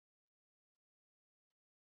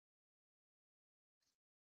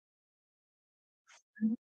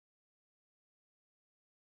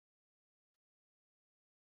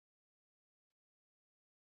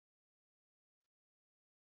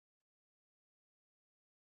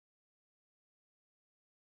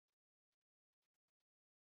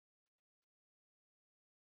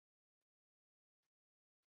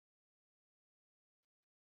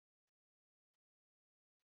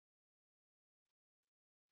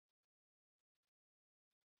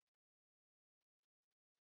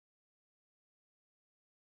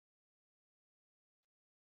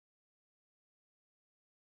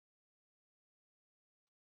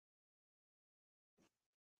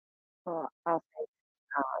Well, I'll say,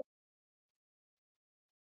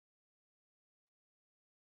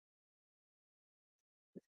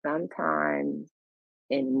 sometimes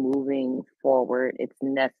in moving forward, it's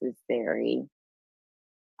necessary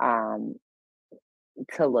um,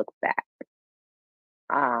 to look back.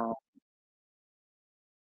 Um,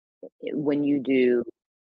 when you do,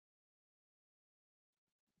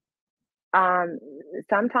 um,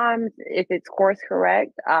 sometimes if it's course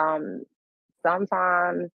correct,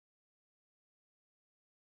 sometimes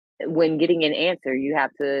when getting an answer, you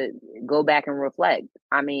have to go back and reflect.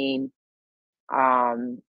 I mean,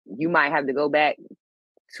 you might have to go back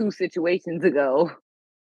two situations ago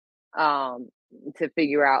um, to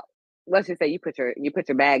figure out. Let's just say you put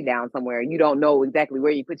your bag down somewhere. You don't know exactly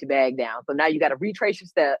where you put your bag down, so now you got to retrace your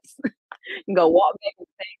steps and go walk back to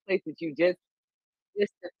the same place that you just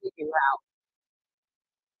to figure out.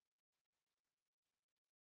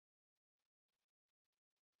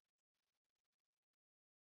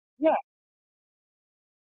 Yeah,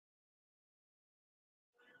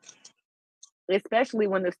 especially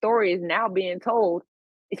when the story is now being told.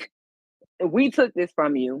 We took this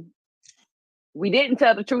from you. We didn't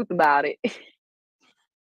tell the truth about it,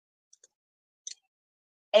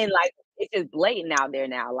 and like it's just blatant out there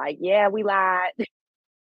now. Like, yeah, we lied,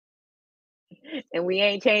 and we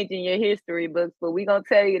ain't changing your history books, but we gonna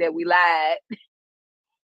tell you that we lied.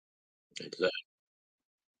 Exactly.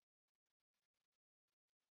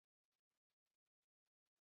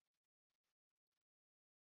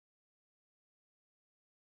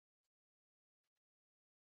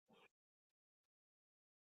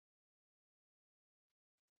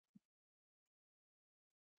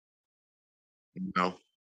 You know,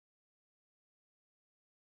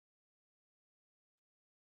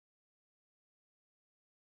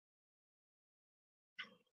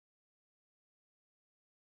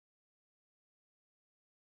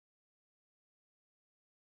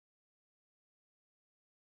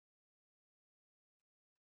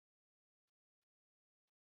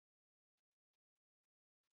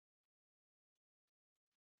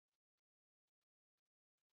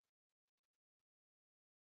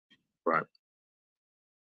 right.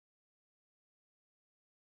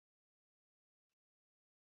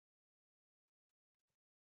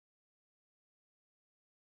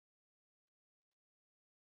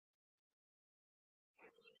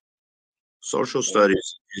 Social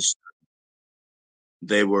studies is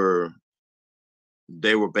they were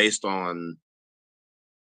they were based on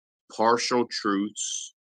partial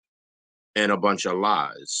truths and a bunch of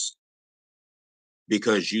lies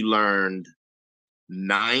because you learned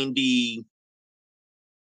 97%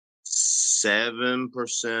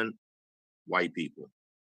 white people,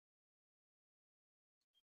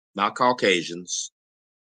 not Caucasians,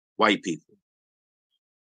 white people,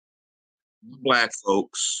 black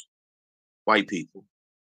folks, white people.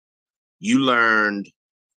 You learned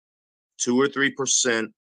 2 or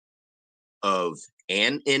 3% of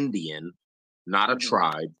an Indian, not a Mhm,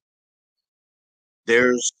 tribe.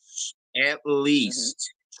 There's at mhm,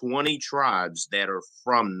 least 20 tribes that are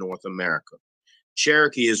from North America.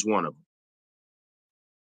 Cherokee is one of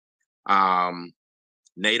them.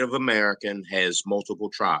 Native American has multiple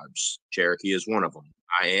tribes. Cherokee is one of them.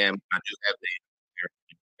 I do have Native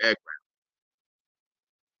American background.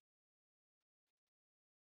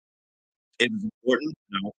 It's important.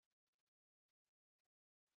 No,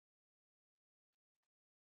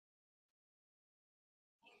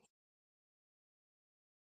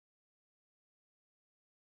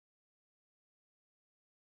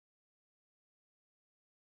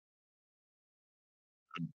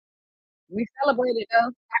 we celebrated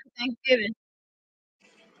though. Happy Thanksgiving.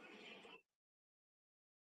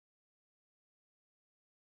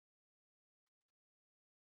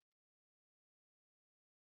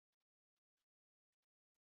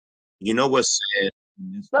 you know what's sad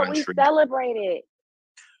in this But we country? celebrated.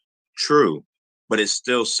 True, but it's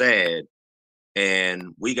still sad,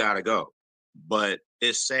 and we gotta go. But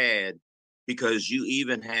it's sad because you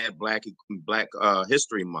even had Black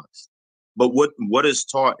History Month. But what is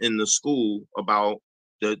taught in the school about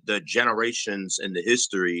the generations and the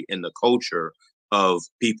history and the culture of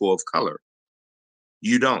people of color?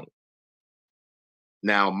 You don't.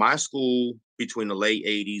 Now, my school between the late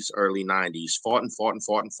 80s, early 90s fought and fought and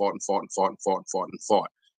fought and fought and fought and fought and fought and fought and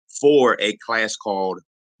fought for a class called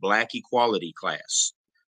Black Equality class.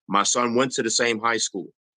 My son went to the same high school.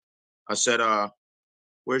 I said,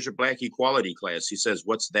 where's your Black Equality class? He says,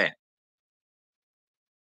 what's that?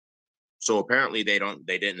 So apparently they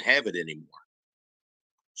didn't have it anymore.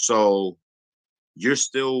 So you're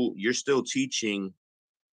still teaching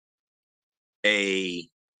a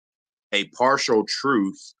a partial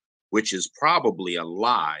truth which is probably a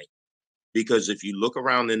lie, because if you look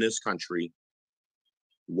around in this country,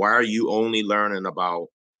 why are you only learning about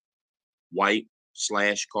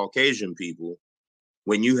white/Caucasian people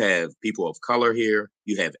when you have people of color here,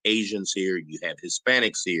 you have Asians here, you have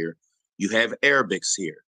Hispanics here, you have Arabics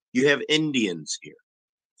here, you have Indians here,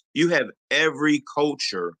 you have every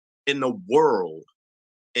culture in the world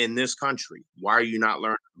in this country? Why are you not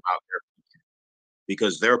learning about their culture?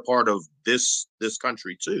 Because they're part of this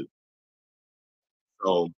country too. So,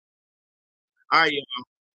 all right, y'all,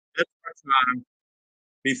 that's our time.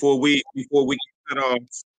 Before we get cut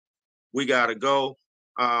off, we gotta go.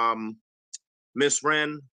 Miss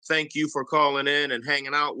Wren, thank you for calling in and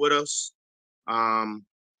hanging out with us. Um,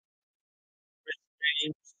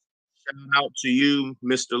 Shout out to you,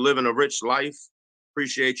 Mr. Living a Rich Life.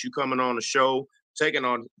 Appreciate you coming on the show, taking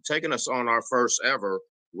us on our first ever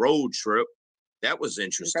road trip. That was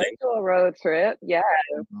interesting. Virtual road trip, yeah.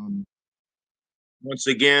 Once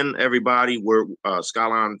again, everybody, we're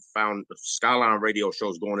Skylyne Radio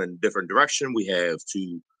shows going in a different direction. We have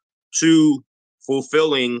two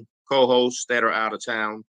fulfilling co-hosts that are out of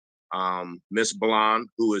town. Miss Blonde,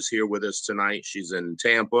 who is here with us tonight, she's in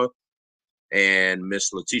Tampa, and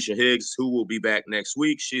Miss Letitia Higgs, who will be back next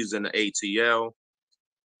week. She's in the ATL.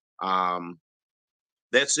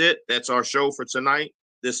 That's it. That's our show for tonight.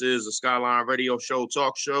 This is the Skylyne Radio Show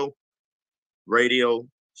Talk Show.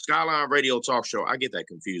 Skylyne Radio Talk Show. I get that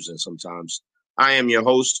confusing sometimes. I am your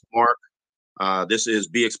host, Mark. This is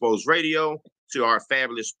Be Exposed Radio. To our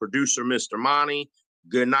fabulous producer, Mr. Monty,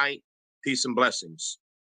 good night, peace and blessings.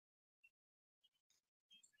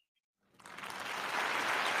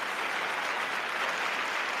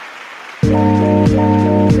 Yeah.